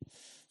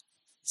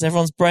 Is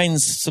everyone's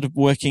brains sort of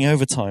working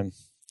overtime?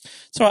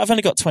 It's all right, I've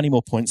only got 20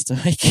 more points to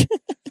make.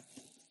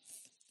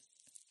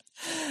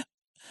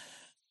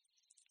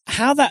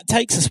 How that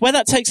takes us, where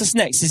that takes us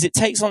next is it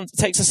takes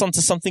us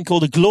onto something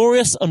called a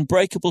glorious,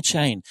 unbreakable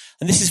chain.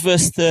 And this is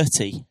verse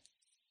 30.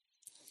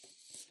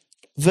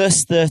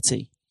 Verse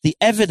 30. The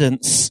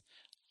evidence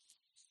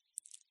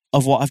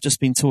of what I've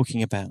just been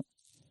talking about.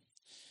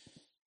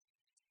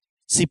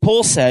 See,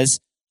 Paul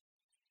says,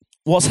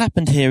 what's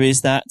happened here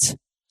is that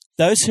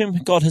those whom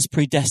God has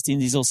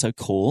predestined, he's also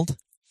called.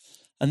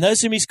 And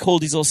those whom he's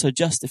called, he's also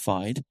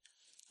justified.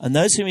 And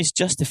those whom he's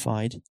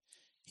justified,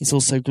 he's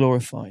also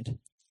glorified.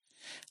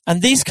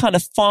 And these kind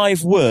of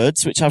 5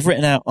 words, which I've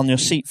written out on your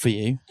sheet for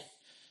you,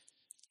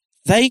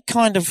 they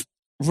kind of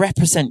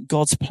represent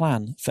God's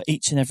plan for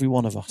each and every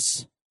one of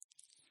us.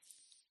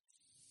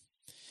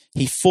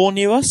 He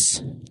foreknew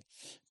us,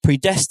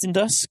 predestined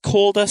us,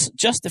 called us,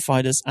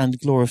 justified us, and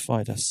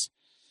glorified us.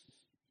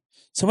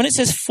 So when it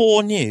says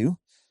foreknew,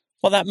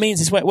 what that means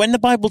is when the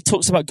Bible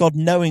talks about God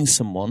knowing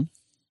someone,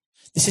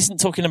 this isn't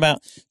talking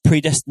about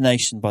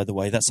predestination, by the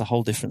way. That's a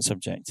whole different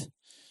subject.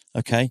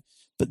 Okay?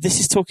 But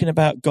this is talking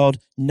about God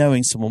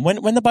knowing someone.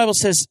 When the Bible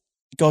says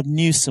God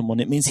knew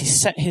someone, it means he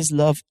set his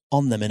love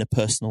on them in a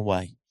personal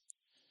way.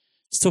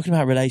 It's talking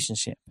about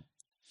relationship.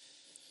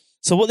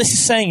 So what this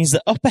is saying is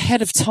that up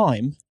ahead of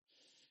time,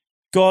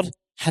 God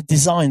had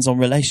designs on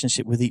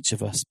relationship with each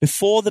of us.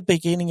 Before the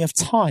beginning of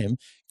time,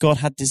 God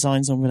had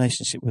designs on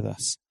relationship with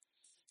us.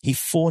 He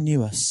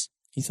foreknew us.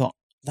 He thought,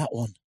 that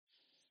one.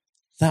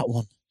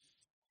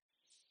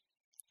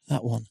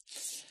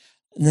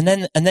 And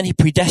then he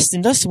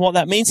predestined us. And what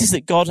that means is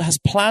that God has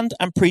planned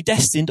and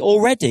predestined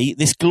already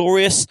this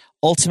glorious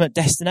ultimate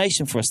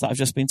destination for us that I've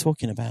just been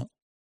talking about.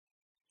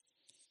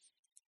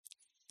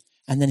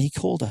 And then he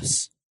called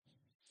us.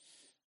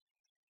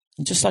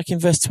 And just like in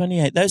verse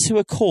 28, those who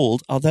are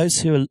called are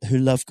those who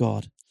love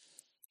God.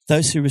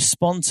 Those who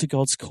respond to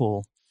God's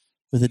call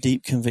with a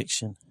deep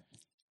conviction.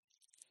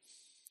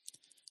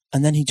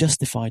 And then he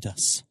justified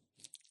us.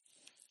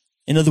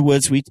 In other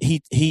words,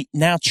 he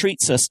now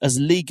treats us as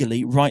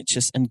legally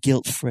righteous and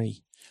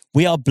guilt-free.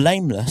 We are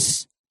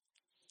blameless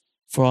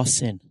for our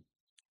sin.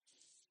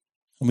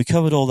 And we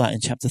covered all that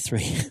in chapter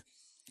 3.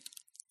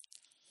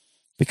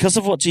 Because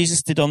of what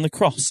Jesus did on the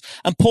cross.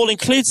 And Paul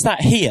includes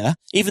that here,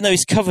 even though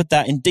he's covered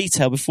that in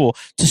detail before,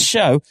 to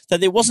show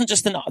that it wasn't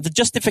just the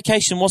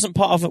justification wasn't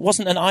part of it,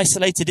 wasn't an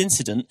isolated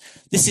incident.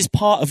 This is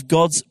part of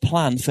God's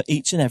plan for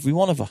each and every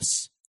one of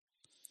us.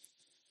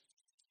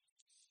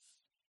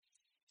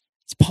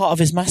 It's part of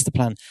his master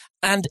plan.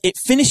 And it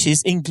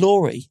finishes in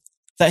glory,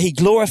 that he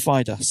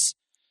glorified us.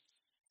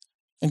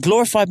 And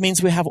glorified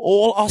means we have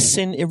all our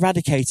sin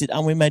eradicated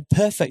and we're made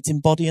perfect in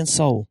body and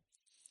soul.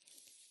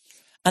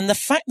 And the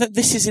fact that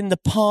this is in the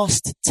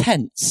past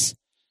tense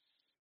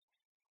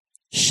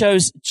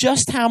shows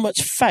just how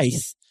much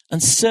faith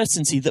and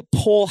certainty that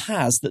Paul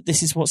has that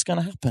this is what's going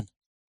to happen.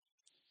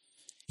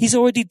 He's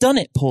already done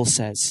it, Paul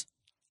says.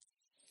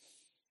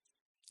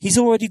 He's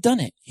already done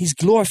it. He's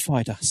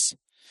glorified us.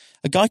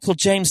 A guy called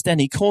James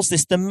Denny calls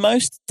this the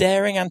most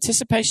daring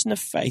anticipation of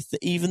faith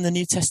that even the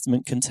New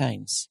Testament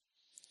contains.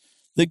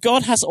 That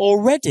God has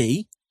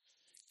already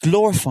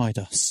glorified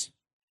us.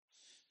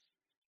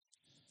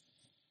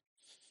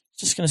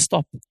 Just going to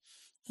stop.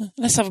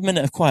 Let's have a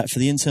minute of quiet for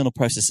the internal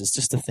processes,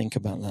 just to think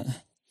about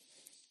that.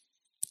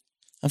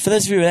 And for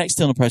those of you with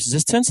external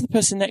processes, turn to the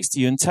person next to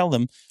you and tell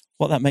them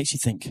what that makes you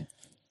think.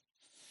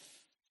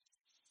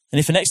 And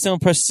if an external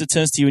processor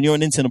turns to you and you're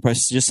an internal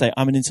processor, just say,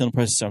 I'm an internal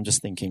processor, I'm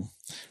just thinking.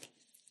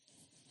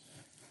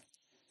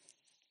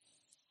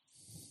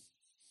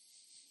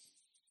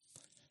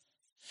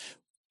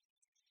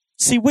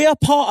 See, we are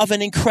part of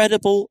an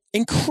incredible,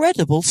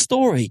 incredible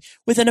story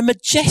within a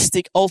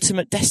majestic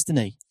ultimate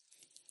destiny.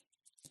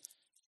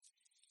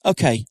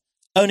 Okay,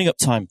 owning up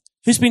time.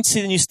 Who's been to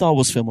see the new Star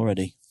Wars film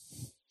already?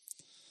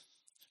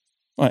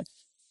 Right.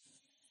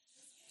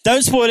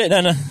 Don't spoil it.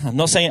 No, I'm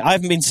not saying it. I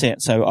haven't been to see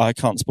it, so I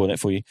can't spoil it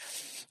for you.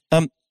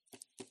 I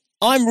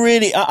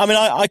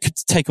could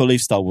take or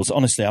leave Star Wars.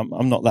 Honestly,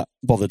 I'm not that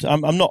bothered.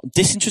 I'm not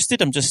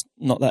disinterested. I'm just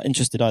not that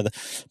interested either.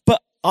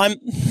 But I'm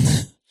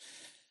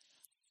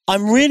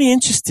really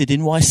interested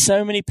in why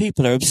so many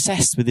people are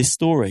obsessed with this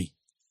story.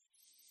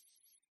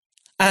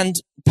 And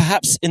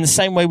perhaps in the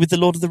same way with the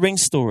Lord of the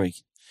Rings story.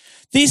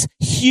 These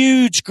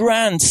huge,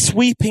 grand,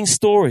 sweeping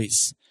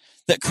stories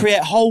that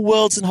create whole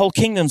worlds and whole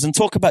kingdoms and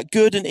talk about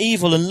good and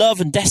evil and love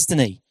and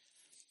destiny.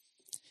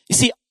 You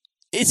see,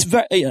 it's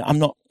very,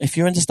 if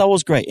you're into Star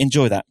Wars, great,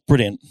 enjoy that,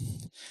 brilliant.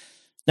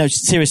 No,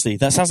 seriously,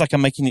 that sounds like I'm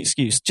making an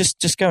excuse.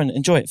 Just go and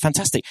enjoy it,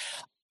 fantastic.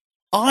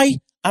 I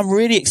am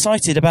really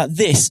excited about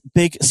this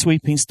big,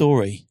 sweeping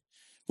story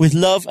with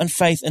love and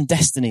faith and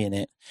destiny in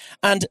it.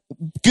 And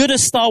good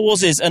as Star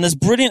Wars is and as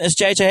brilliant as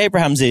J.J.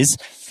 Abrams is,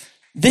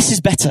 this is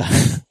better.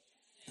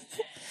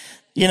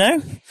 You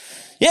know?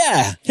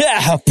 Yeah,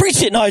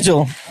 preach it,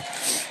 Nigel.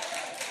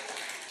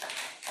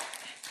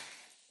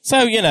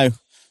 So,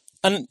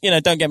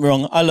 don't get me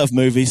wrong, I love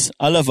movies.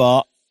 I love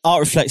art. Art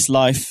reflects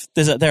life.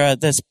 There's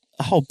a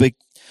whole big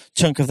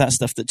chunk of that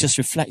stuff that just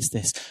reflects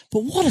this.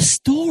 But what a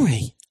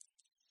story.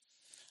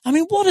 I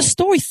mean, what a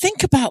story.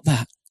 Think about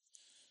that.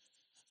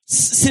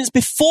 Since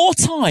before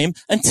time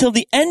until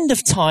the end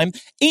of time,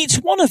 each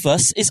one of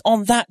us is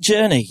on that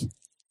journey.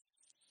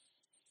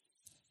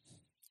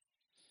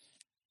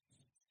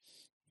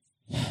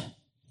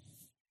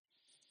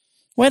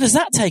 Where does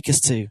that take us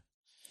to?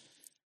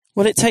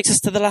 Well, it takes us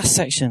to the last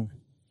section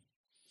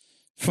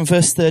from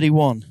verse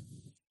 31,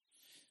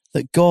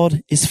 that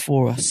God is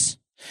for us.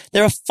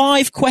 There are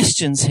 5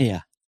 questions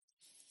here,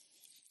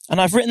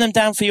 and I've written them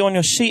down for you on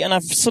your sheet, and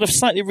I've sort of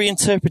slightly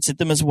reinterpreted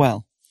them as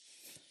well.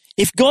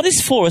 If God is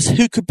for us,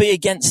 who could be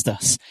against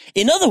us?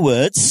 In other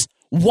words,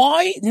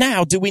 why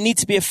now do we need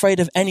to be afraid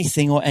of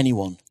anything or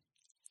anyone?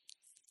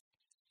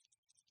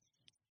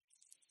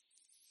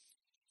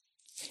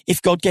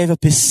 If God gave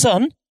up his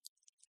son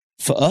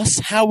for us,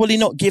 how will he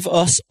not give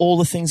us all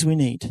the things we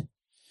need?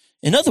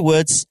 In other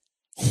words,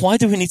 why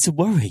do we need to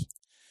worry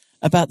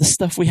about the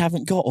stuff we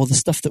haven't got or the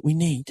stuff that we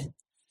need?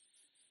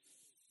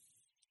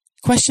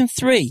 Question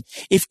 3,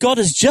 if God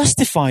has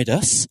justified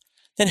us,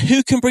 then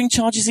who can bring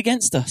charges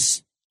against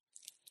us?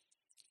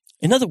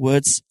 In other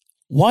words,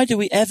 why do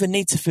we ever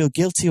need to feel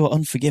guilty or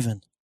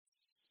unforgiven?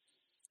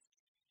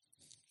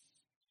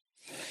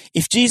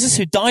 If Jesus,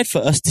 who died for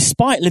us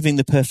despite living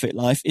the perfect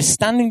life, is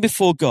standing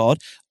before God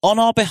on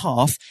our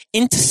behalf,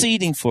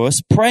 interceding for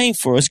us, praying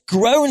for us,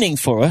 groaning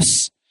for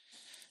us,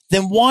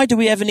 then why do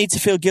we ever need to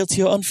feel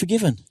guilty or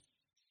unforgiven?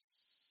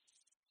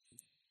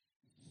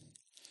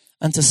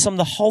 And to sum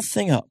the whole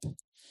thing up,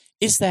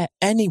 is there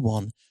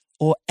anyone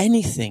or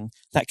anything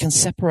that can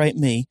separate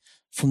me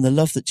from the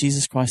love that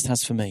Jesus Christ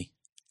has for me?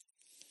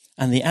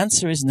 And the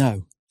answer is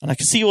no. And I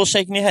can see you all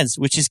shaking your heads,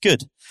 which is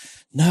good.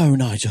 No,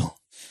 Nigel.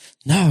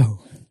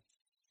 No.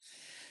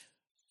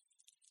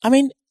 I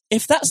mean,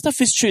 if that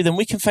stuff is true, then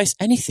we can face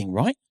anything,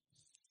 right?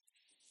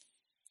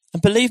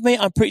 And believe me,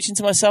 I'm preaching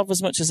to myself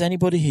as much as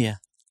anybody here.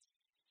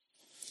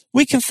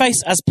 We can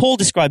face, as Paul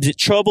describes it,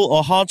 trouble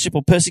or hardship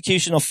or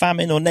persecution or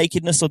famine or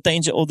nakedness or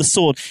danger or the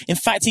sword. In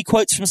fact, he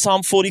quotes from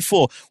Psalm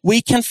 44,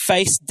 we can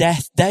face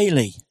death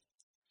daily.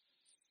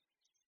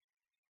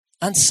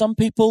 And some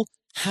people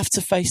have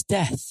to face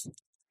death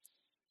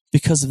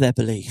because of their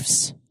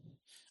beliefs.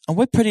 And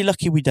we're pretty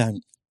lucky we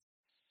don't.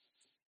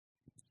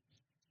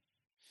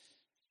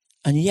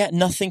 And yet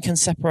nothing can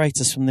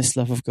separate us from this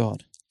love of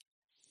God.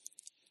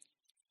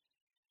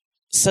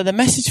 So the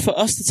message for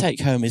us to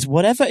take home is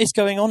whatever is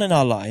going on in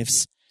our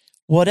lives,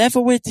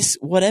 whatever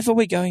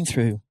we're going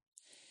through,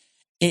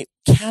 it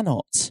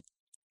cannot,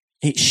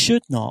 it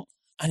should not,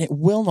 and it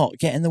will not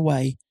get in the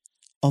way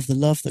of the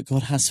love that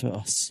God has for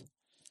us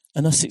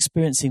and us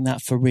experiencing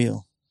that for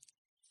real.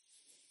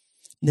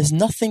 There's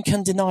nothing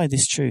can deny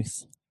this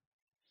truth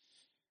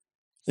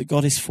that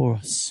God is for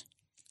us.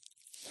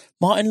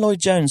 Martin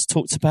Lloyd-Jones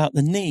talked about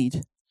the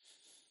need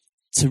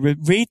to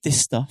read this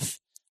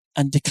stuff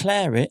and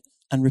declare it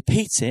and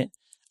repeat it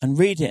and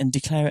read it and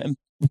declare it and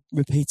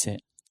repeat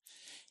it.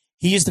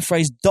 He used the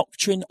phrase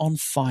doctrine on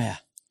fire.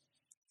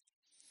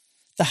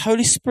 The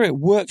Holy Spirit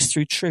works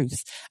through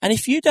truth. And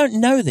if you don't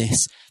know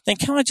this, then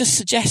can I just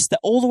suggest that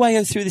all the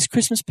way through this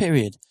Christmas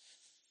period,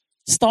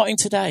 starting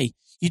today,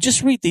 you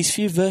just read these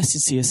few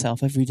verses to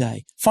yourself every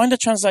day. Find a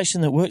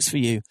translation that works for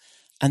you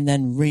and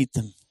then read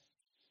them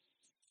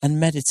and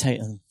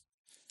meditate on them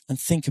and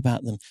think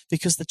about them.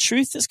 Because the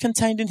truth that's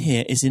contained in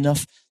here is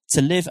enough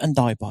to live and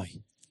die by.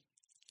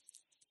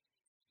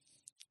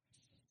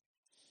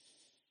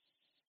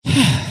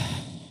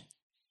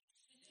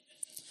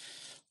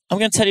 I'm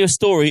going to tell you a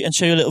story and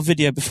show you a little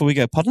video before we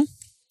go. Pardon?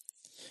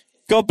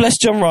 God bless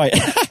John Wright.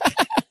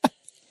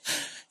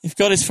 If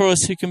God is for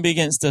us, who can be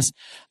against us?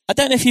 I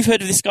don't know if you've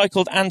heard of this guy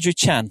called Andrew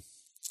Chan.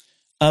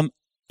 And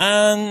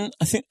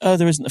I think,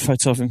 there isn't a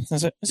photo of him.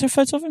 Is there a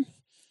photo of him?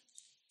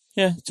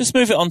 Yeah, just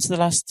move it on to the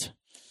last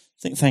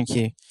thing. Thank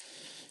you.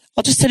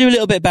 I'll just tell you a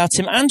little bit about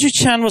him. Andrew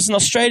Chan was an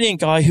Australian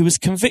guy who was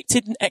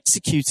convicted and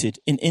executed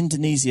in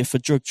Indonesia for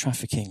drug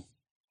trafficking.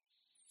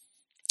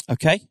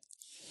 Okay?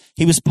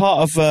 He was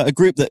part of a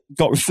group that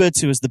got referred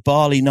to as the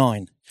Bali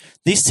Nine.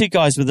 These two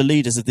guys were the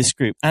leaders of this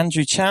group,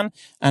 Andrew Chan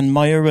and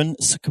Mayuran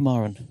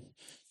Sukumaran.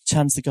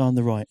 Chan's the guy on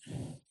the right.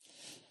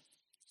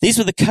 These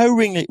were the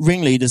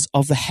co-ringleaders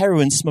of the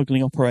heroin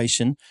smuggling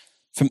operation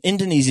from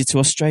Indonesia to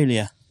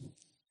Australia.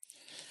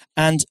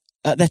 And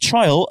at their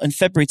trial in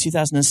February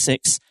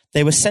 2006,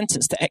 they were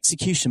sentenced to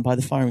execution by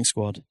the firing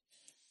squad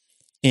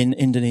in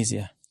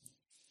Indonesia.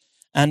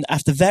 And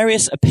after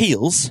various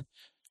appeals,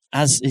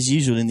 as is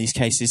usual in these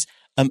cases,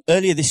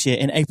 earlier this year,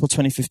 in April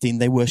 2015,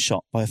 they were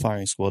shot by a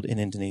firing squad in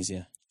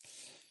Indonesia.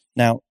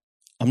 Now,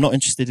 I'm not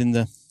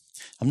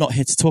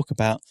here to talk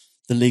about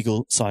the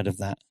legal side of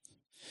that.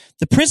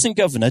 The prison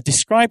governor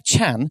described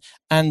Chan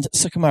and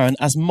Sukumaran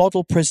as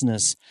model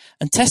prisoners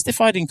and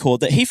testified in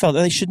court that he felt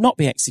that they should not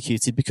be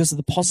executed because of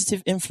the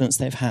positive influence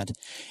they've had.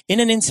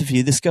 In an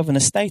interview, this governor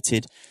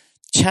stated,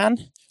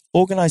 Chan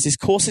organizes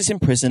courses in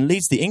prison,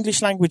 leads the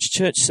English language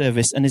church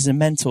service, and is a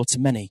mentor to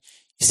many.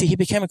 You see, he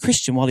became a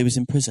Christian while he was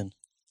in prison.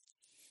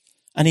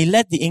 And he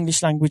led the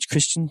English language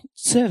Christian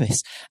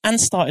service and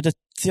started a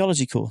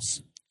theology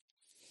course.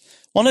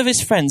 One of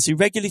his friends who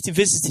regularly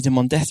visited him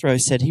on death row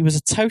said he was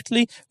a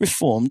totally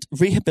reformed,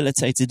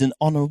 rehabilitated and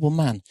honourable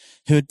man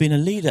who had been a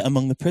leader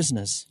among the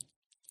prisoners.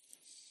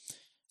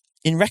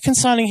 In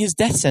reconciling his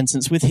death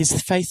sentence with his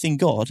faith in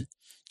God,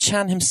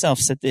 Chan himself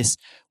said this,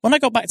 when I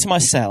got back to my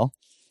cell,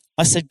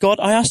 I said, God,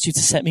 I asked you to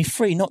set me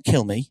free, not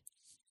kill me.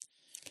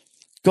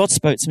 God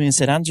spoke to me and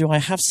said, Andrew, I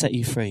have set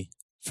you free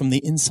from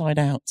the inside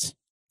out.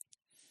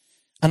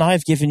 And I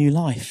have given you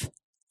life.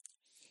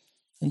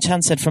 And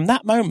Chan said, from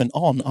that moment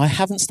on, I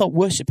haven't stopped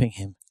worshipping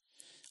him.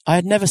 I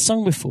had never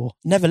sung before,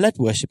 never led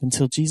worship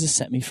until Jesus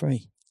set me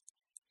free.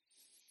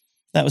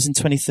 That was in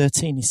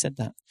 2013, he said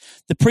that.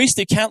 The priest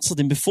who counseled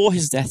him before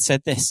his death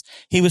said this,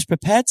 he was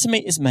prepared to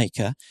meet his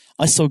maker.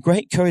 I saw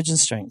great courage and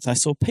strength. I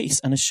saw peace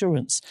and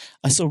assurance.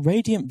 I saw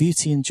radiant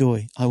beauty and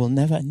joy. I will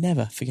never,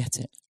 never forget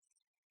it.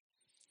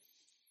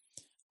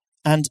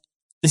 And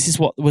this is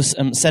what was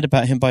said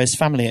about him by his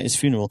family at his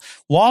funeral.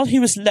 While he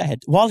led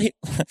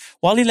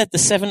the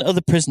 7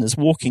 other prisoners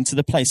walking to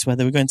the place where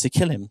they were going to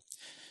kill him,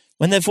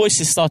 when their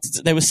voices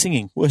started, they were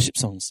singing worship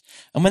songs.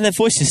 And when their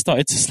voices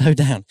started to slow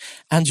down,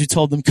 Andrew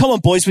told them, come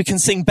on, boys, we can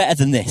sing better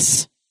than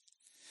this.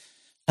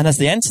 And as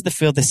they entered the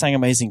field, they sang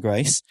Amazing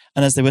Grace.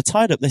 And as they were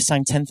tied up, they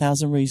sang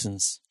 10,000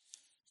 Reasons.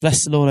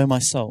 Bless the Lord, O my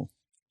soul.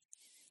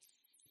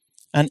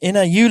 And in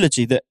a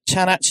eulogy that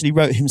Chan actually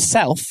wrote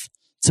himself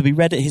to be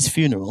read at his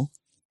funeral,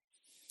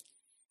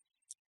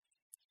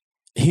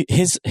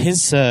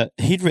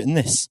 he'd written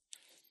this.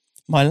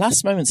 My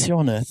last moments here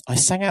on earth, I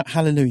sang out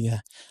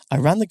hallelujah. I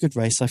ran the good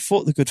race. I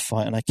fought the good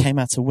fight, and I came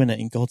out a winner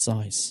in God's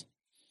eyes.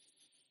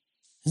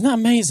 Isn't that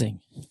amazing?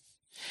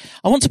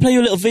 I want to play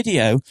you a little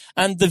video,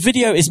 and the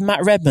video is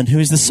Matt Redman, who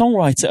is the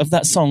songwriter of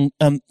that song,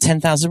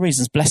 10,000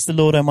 Reasons. Bless the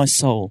Lord, O my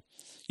soul.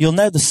 You'll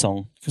know the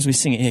song because we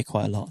sing it here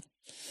quite a lot.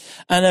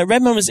 And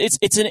Redman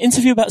it's an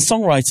interview about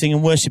songwriting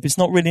and worship. It's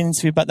not really an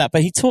interview about that,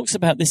 but he talks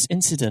about this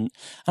incident,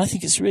 and I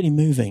think it's really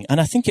moving. And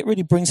I think it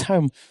really brings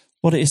home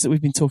what it is that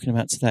we've been talking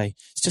about today.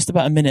 It's just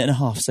about a minute and a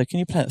half. So can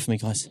you play it for me,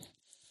 guys?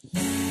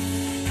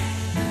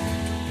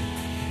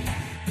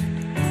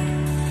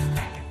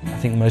 I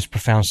think the most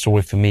profound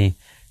story for me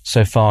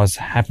so far has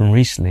happened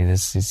recently.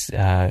 There's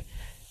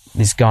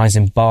these guys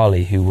in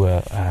Bali who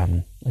were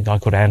a guy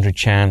called Andrew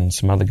Chan and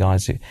some other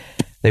guys.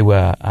 They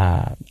were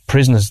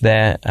prisoners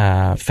there,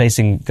 going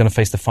to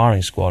face the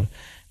firing squad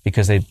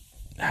because they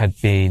had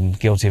been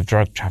guilty of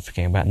drug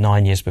trafficking about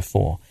 9 years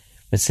before.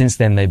 But since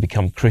then, they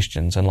become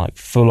Christians and like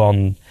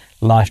full-on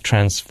life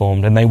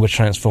transformed, and they were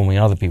transforming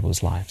other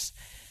people's lives.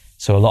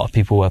 So a lot of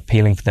people were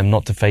appealing for them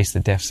not to face the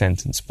death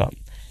sentence, but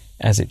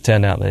as it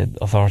turned out, the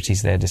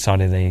authorities there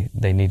decided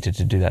they needed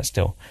to do that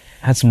still.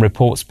 Had some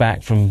reports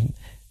back from,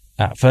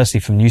 firstly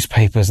from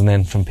newspapers and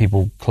then from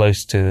people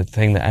close to the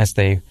thing, that as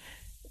they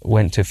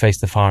went to face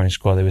the firing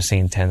squad, they were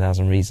seeing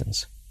 10,000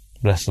 reasons.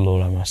 Bless the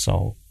Lord, O my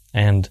soul.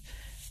 And,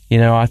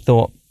 I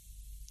thought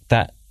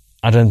that,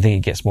 I don't think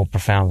it gets more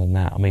profound than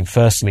that. I mean,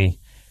 firstly,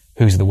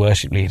 who's the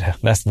worship leader?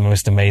 That's the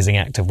most amazing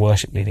act of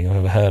worship leading I've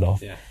ever heard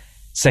of. Yeah.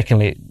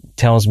 Secondly, it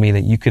tells me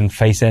that you can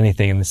face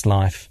anything in this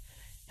life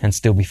and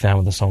still be found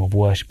with a song of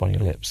worship on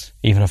your lips,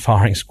 even a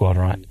firing squad,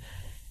 right?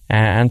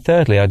 And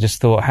thirdly, I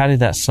just thought, how did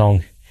that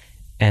song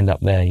end up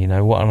there?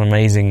 What an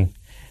amazing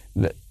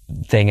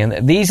thing.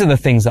 And these are the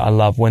things that I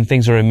love, when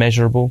things are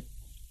immeasurable.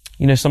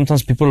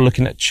 Sometimes people are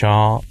looking at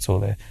charts,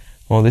 or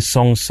this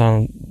song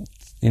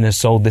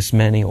sold this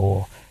many,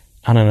 or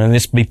I don't know,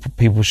 this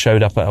people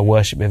showed up at a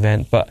worship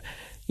event. But,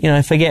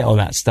 forget all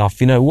that stuff.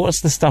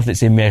 What's the stuff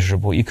that's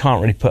immeasurable? You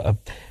can't really put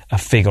a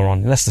figure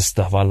on. That's the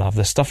stuff I love.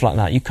 The stuff like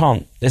that,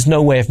 there's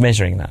no way of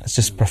measuring that. It's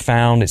just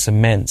profound, it's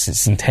immense,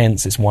 it's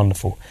intense, it's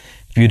wonderful,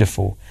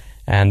 beautiful.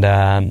 And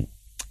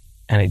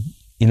it,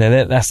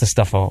 that's the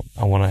stuff I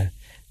want to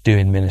do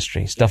in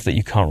ministry, stuff that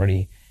you can't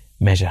really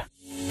measure.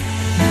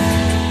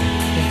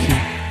 Thank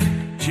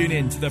you. Tune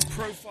in to the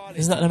Profile.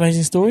 Isn't that an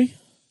amazing story?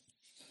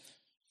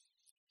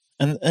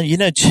 And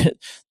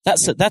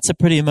that's a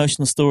pretty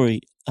emotional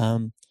story,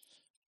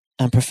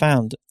 and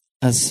profound,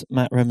 as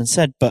Matt Roman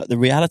said. But the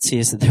reality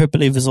is that there are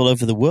believers all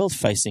over the world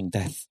facing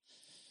death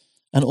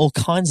and all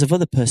kinds of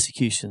other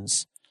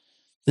persecutions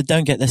that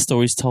don't get their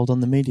stories told on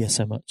the media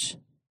so much.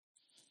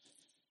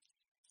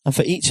 And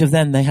for each of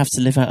them, they have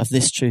to live out of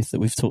this truth that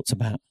we've talked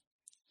about.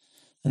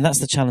 And that's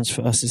the challenge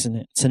for us, isn't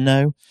it? To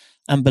know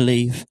and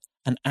believe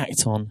and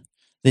act on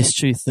this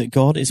truth that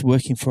God is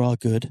working for our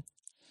good,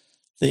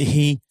 that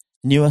He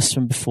knew us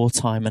from before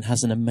time and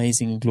has an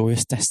amazing and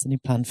glorious destiny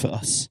planned for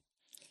us.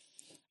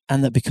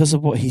 And that because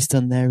of what He's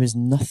done, there is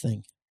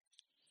nothing,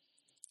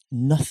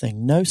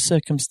 no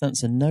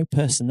circumstance and no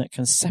person that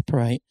can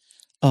separate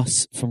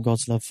us from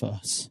God's love for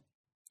us.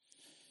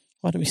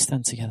 Why don't we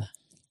stand together?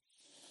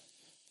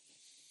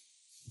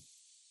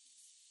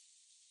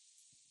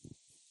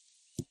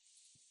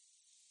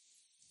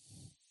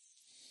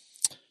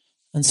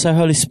 And so,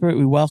 Holy Spirit,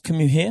 we welcome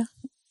you here,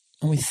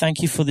 and we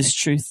thank you for this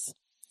truth,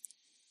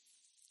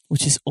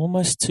 which is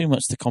almost too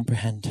much to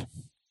comprehend.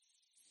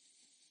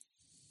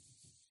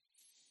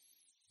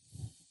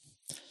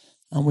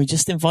 And we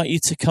just invite you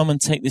to come and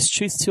take this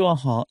truth to our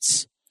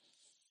hearts,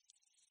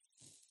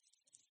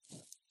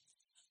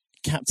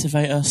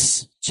 captivate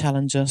us,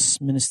 challenge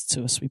us, minister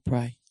to us, we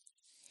pray.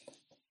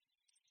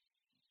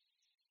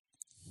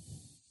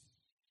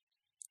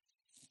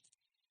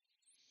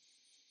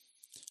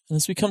 And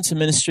as we come to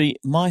ministry,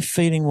 my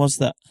feeling was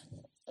that,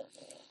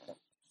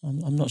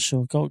 I'm not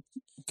sure,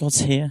 God's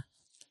here.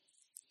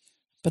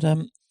 But, I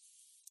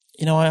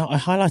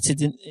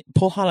highlighted,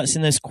 Paul highlights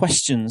in those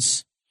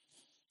questions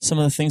some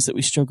of the things that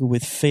we struggle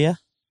with. Fear.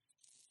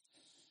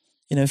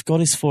 If God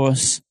is for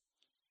us,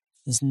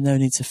 there's no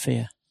need to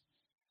fear.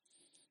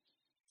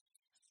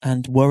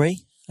 And worry,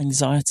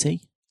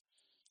 anxiety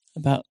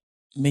about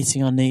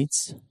meeting our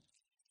needs.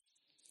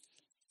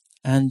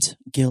 And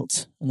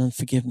guilt and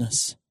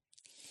unforgiveness.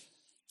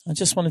 I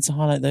just wanted to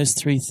highlight those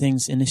three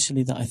things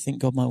initially that I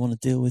think God might want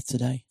to deal with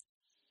today.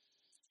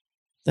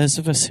 Those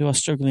of us who are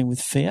struggling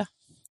with fear,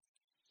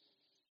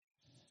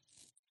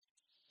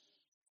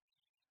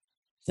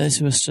 those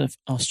who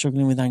are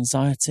struggling with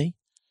anxiety,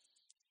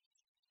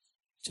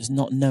 just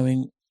not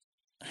knowing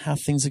how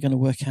things are going to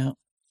work out,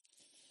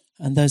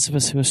 and those of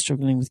us who are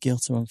struggling with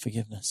guilt or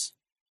unforgiveness.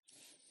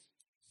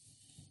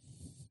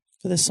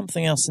 But there's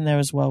something else in there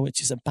as well,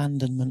 which is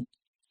abandonment.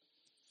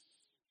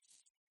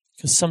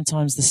 Because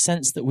sometimes the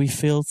sense that we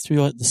feel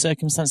through the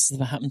circumstances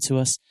that have happened to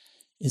us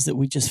is that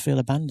we just feel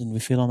abandoned, we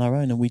feel on our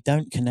own, and we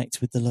don't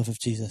connect with the love of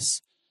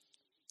Jesus.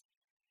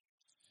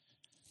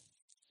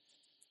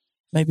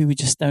 Maybe we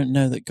just don't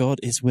know that God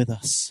is with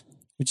us.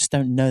 We just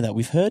don't know that.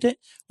 We've heard it,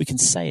 we can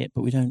say it,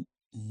 but we don't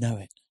know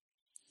it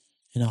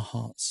in our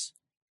hearts.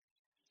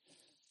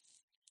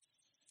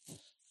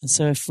 And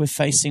so if we're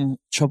facing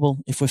trouble,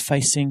 if we're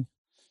facing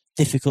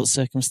difficult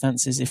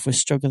circumstances, if we're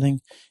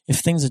struggling, if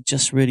things are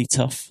just really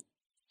tough,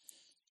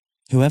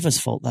 whoever's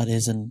fault that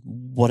is and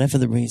whatever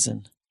the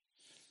reason,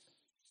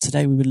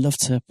 today we would love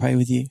to pray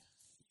with you.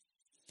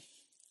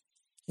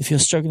 If you're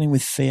struggling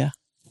with fear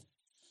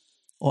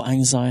or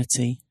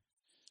anxiety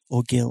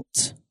or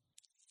guilt,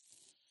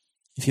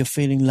 if you're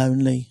feeling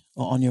lonely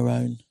or on your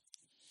own,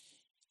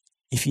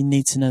 if you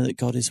need to know that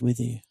God is with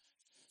you,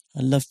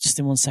 I'd love just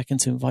in 1 second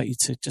to invite you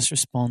to just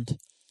respond and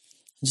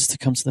just to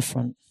come to the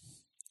front.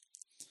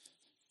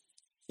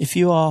 If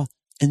you are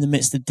in the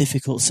midst of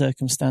difficult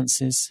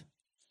circumstances,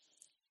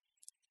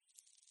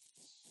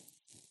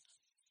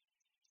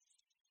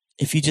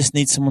 if you just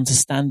need someone to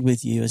stand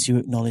with you as you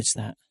acknowledge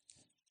that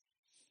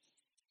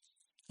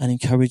and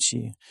encourage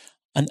you,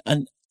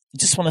 and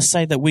just want to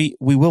say that we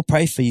will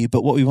pray for you,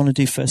 but what we want to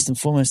do first and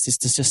foremost is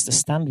to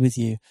stand with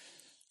you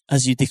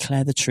as you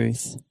declare the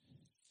truth,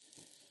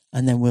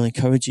 and then we'll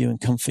encourage you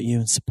and comfort you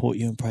and support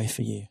you and pray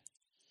for you.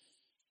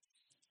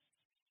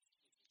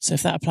 So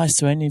if that applies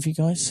to any of you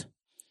guys,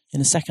 in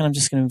a second I'm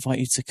just going to invite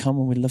you to come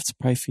and we'd love to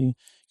pray for you.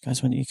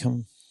 Guys, why don't you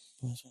come?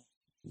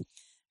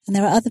 And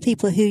there are other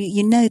people who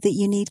you know that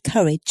you need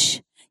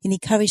courage. You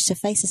need courage to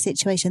face a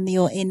situation that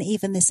you're in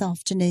even this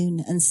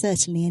afternoon and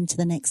certainly into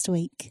the next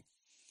week.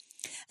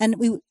 And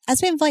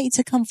as we invite you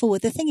to come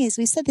forward, the thing is,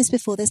 we've said this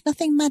before, there's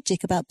nothing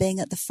magic about being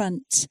at the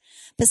front.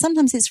 But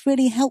sometimes it's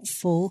really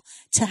helpful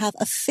to have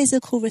a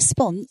physical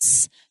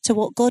response to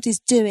what God is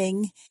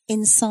doing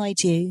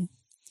inside you.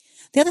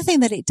 The other thing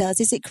that it does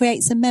is it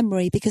creates a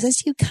memory, because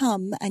as you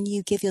come and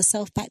you give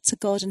yourself back to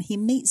God and he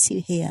meets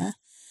you here,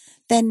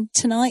 then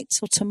tonight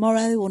or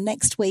tomorrow or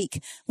next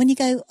week, when you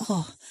go,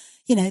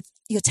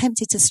 you're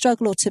tempted to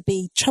struggle or to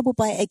be troubled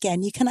by it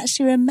again, you can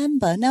actually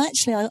remember, no,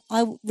 actually,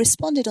 I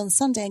responded on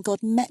Sunday and God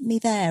met me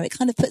there. It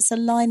kind of puts a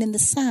line in the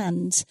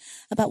sand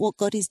about what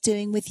God is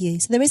doing with you.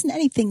 So there isn't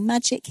anything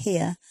magic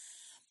here,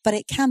 but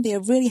it can be a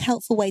really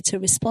helpful way to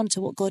respond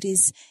to what God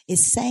is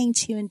saying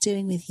to you and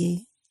doing with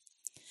you.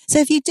 So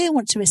if you do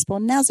want to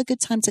respond, now's a good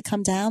time to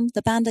come down.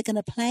 The band are going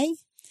to play.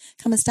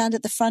 Come and stand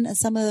at the front, and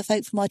some of the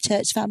folk from our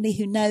church family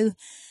who know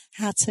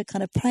how to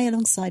kind of pray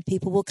alongside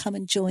people will come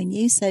and join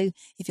you. So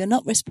if you're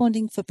not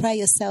responding for prayer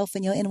yourself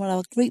and you're in one of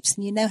our groups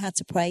and you know how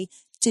to pray,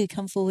 do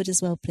come forward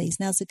as well, please.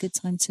 Now's a good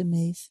time to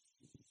move.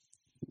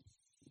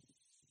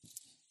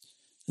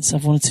 Let's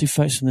have one or two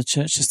folks from the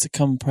church just to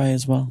come and pray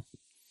as well.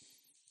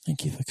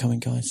 Thank you for coming,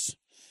 guys.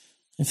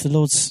 If the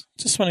Lord's,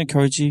 just want to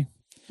encourage you,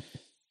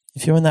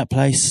 if you're in that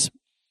place,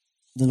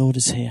 the Lord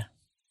is here.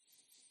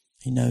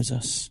 He knows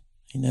us.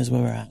 He knows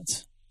where we're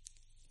at.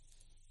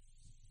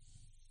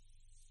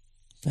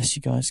 Bless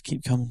you guys.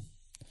 Keep coming.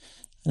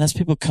 And as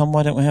people come,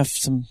 why don't we have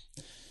I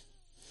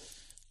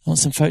want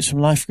some folks from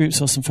life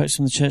groups or some folks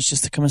from the church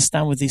just to come and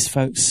stand with these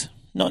folks.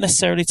 Not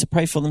necessarily to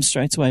pray for them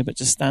straight away, but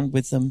just stand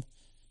with them,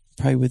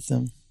 pray with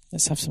them.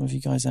 Let's have some of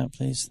you guys out,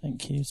 please.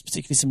 Thank you.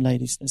 Particularly some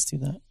ladies. Let's do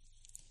that.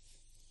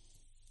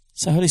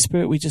 So, Holy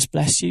Spirit, we just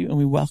bless you and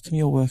we welcome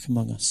your work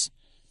among us.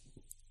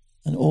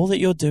 And all that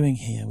you're doing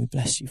here, we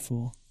bless you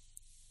for.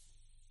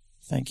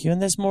 Thank you.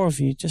 And there's more of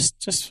you.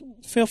 Just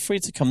feel free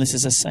to come. This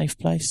is a safe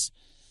place.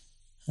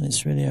 And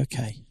it's really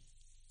okay.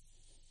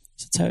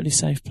 It's a totally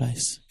safe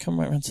place. Come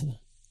right round to the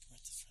front.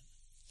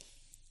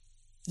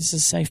 This is a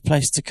safe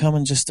place to come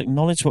and just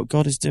acknowledge what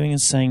God is doing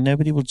and saying,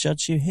 nobody will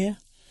judge you here.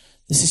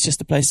 This is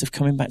just a place of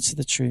coming back to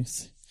the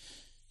truth.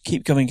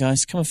 Keep going,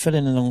 guys. Come and fill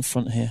in along the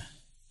front here.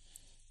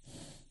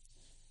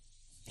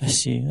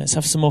 Bless you. Let's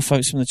have some more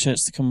folks from the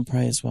church to come and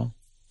pray as well.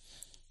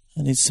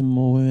 I need some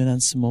more women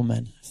and some more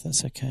men, if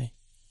that's okay.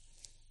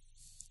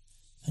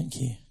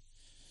 Thank you.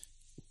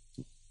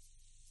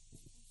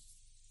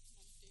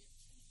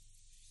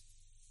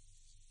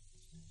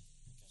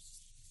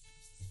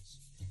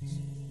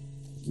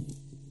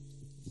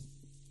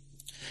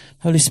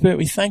 Holy Spirit,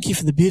 we thank you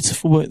for the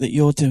beautiful work that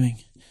you're doing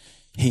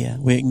here.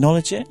 We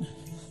acknowledge it.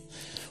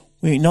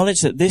 We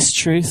acknowledge that this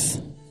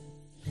truth,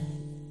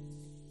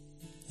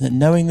 that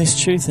knowing this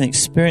truth and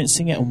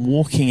experiencing it and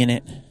walking in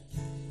it,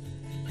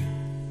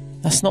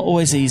 that's not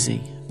always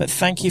easy. But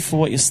thank you for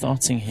what you're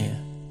starting here.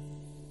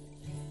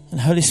 And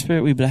Holy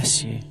Spirit, we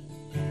bless you.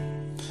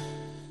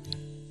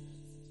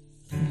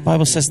 The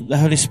Bible says that the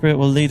Holy Spirit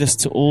will lead us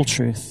to all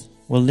truth,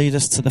 will lead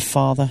us to the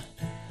Father,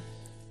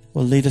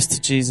 will lead us to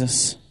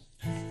Jesus.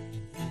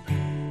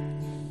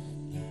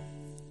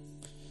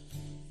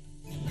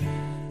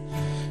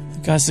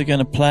 The guys are going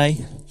to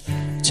play.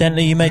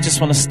 Gently, you may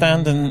just want to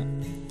stand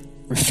and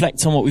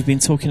reflect on what we've been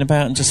talking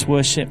about and just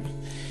worship.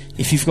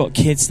 If you've got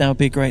kids, that would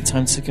be a great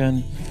time to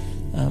go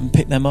and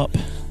pick them up.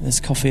 There's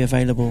coffee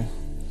available.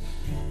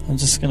 I'm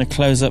just going to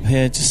close up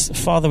here.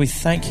 Father, we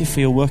thank you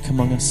for your work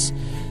among us.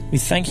 We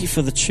thank you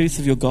for the truth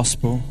of your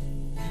gospel.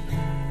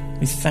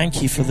 We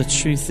thank you for the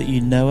truth that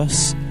you know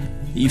us,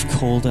 that you've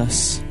called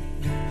us.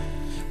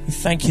 We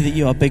thank you that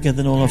you are bigger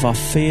than all of our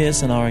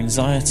fears and our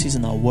anxieties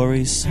and our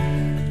worries.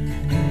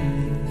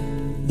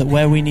 That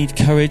where we need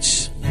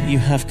courage, you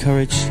have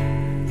courage.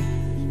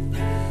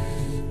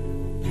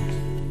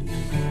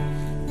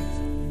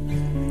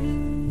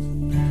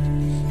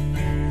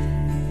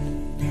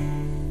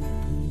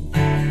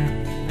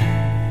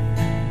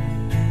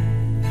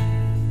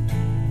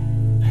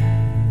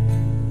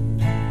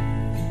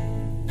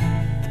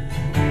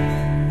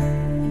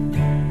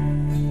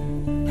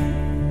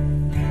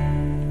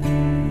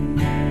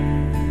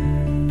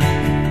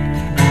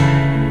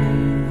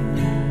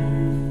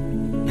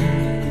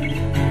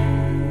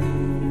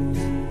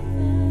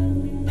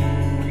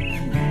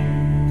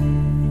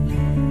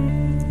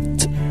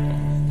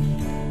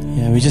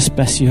 just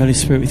bless you, Holy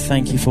Spirit. We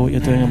thank you for what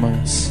you're doing among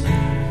us.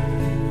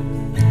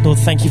 Lord,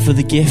 thank you for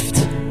the gift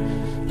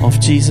of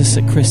Jesus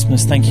at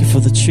Christmas. Thank you for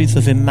the truth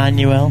of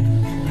Emmanuel.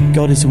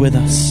 God is with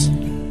us.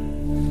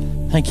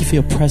 Thank you for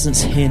your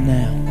presence here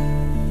now.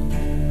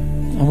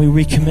 And we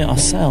recommit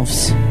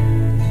ourselves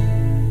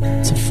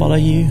to follow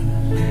you,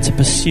 to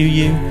pursue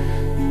you,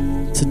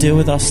 to deal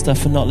with our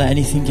stuff and not let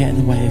anything get in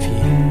the way of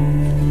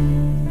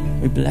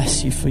you. We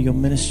bless you for your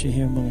ministry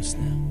here among us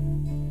now.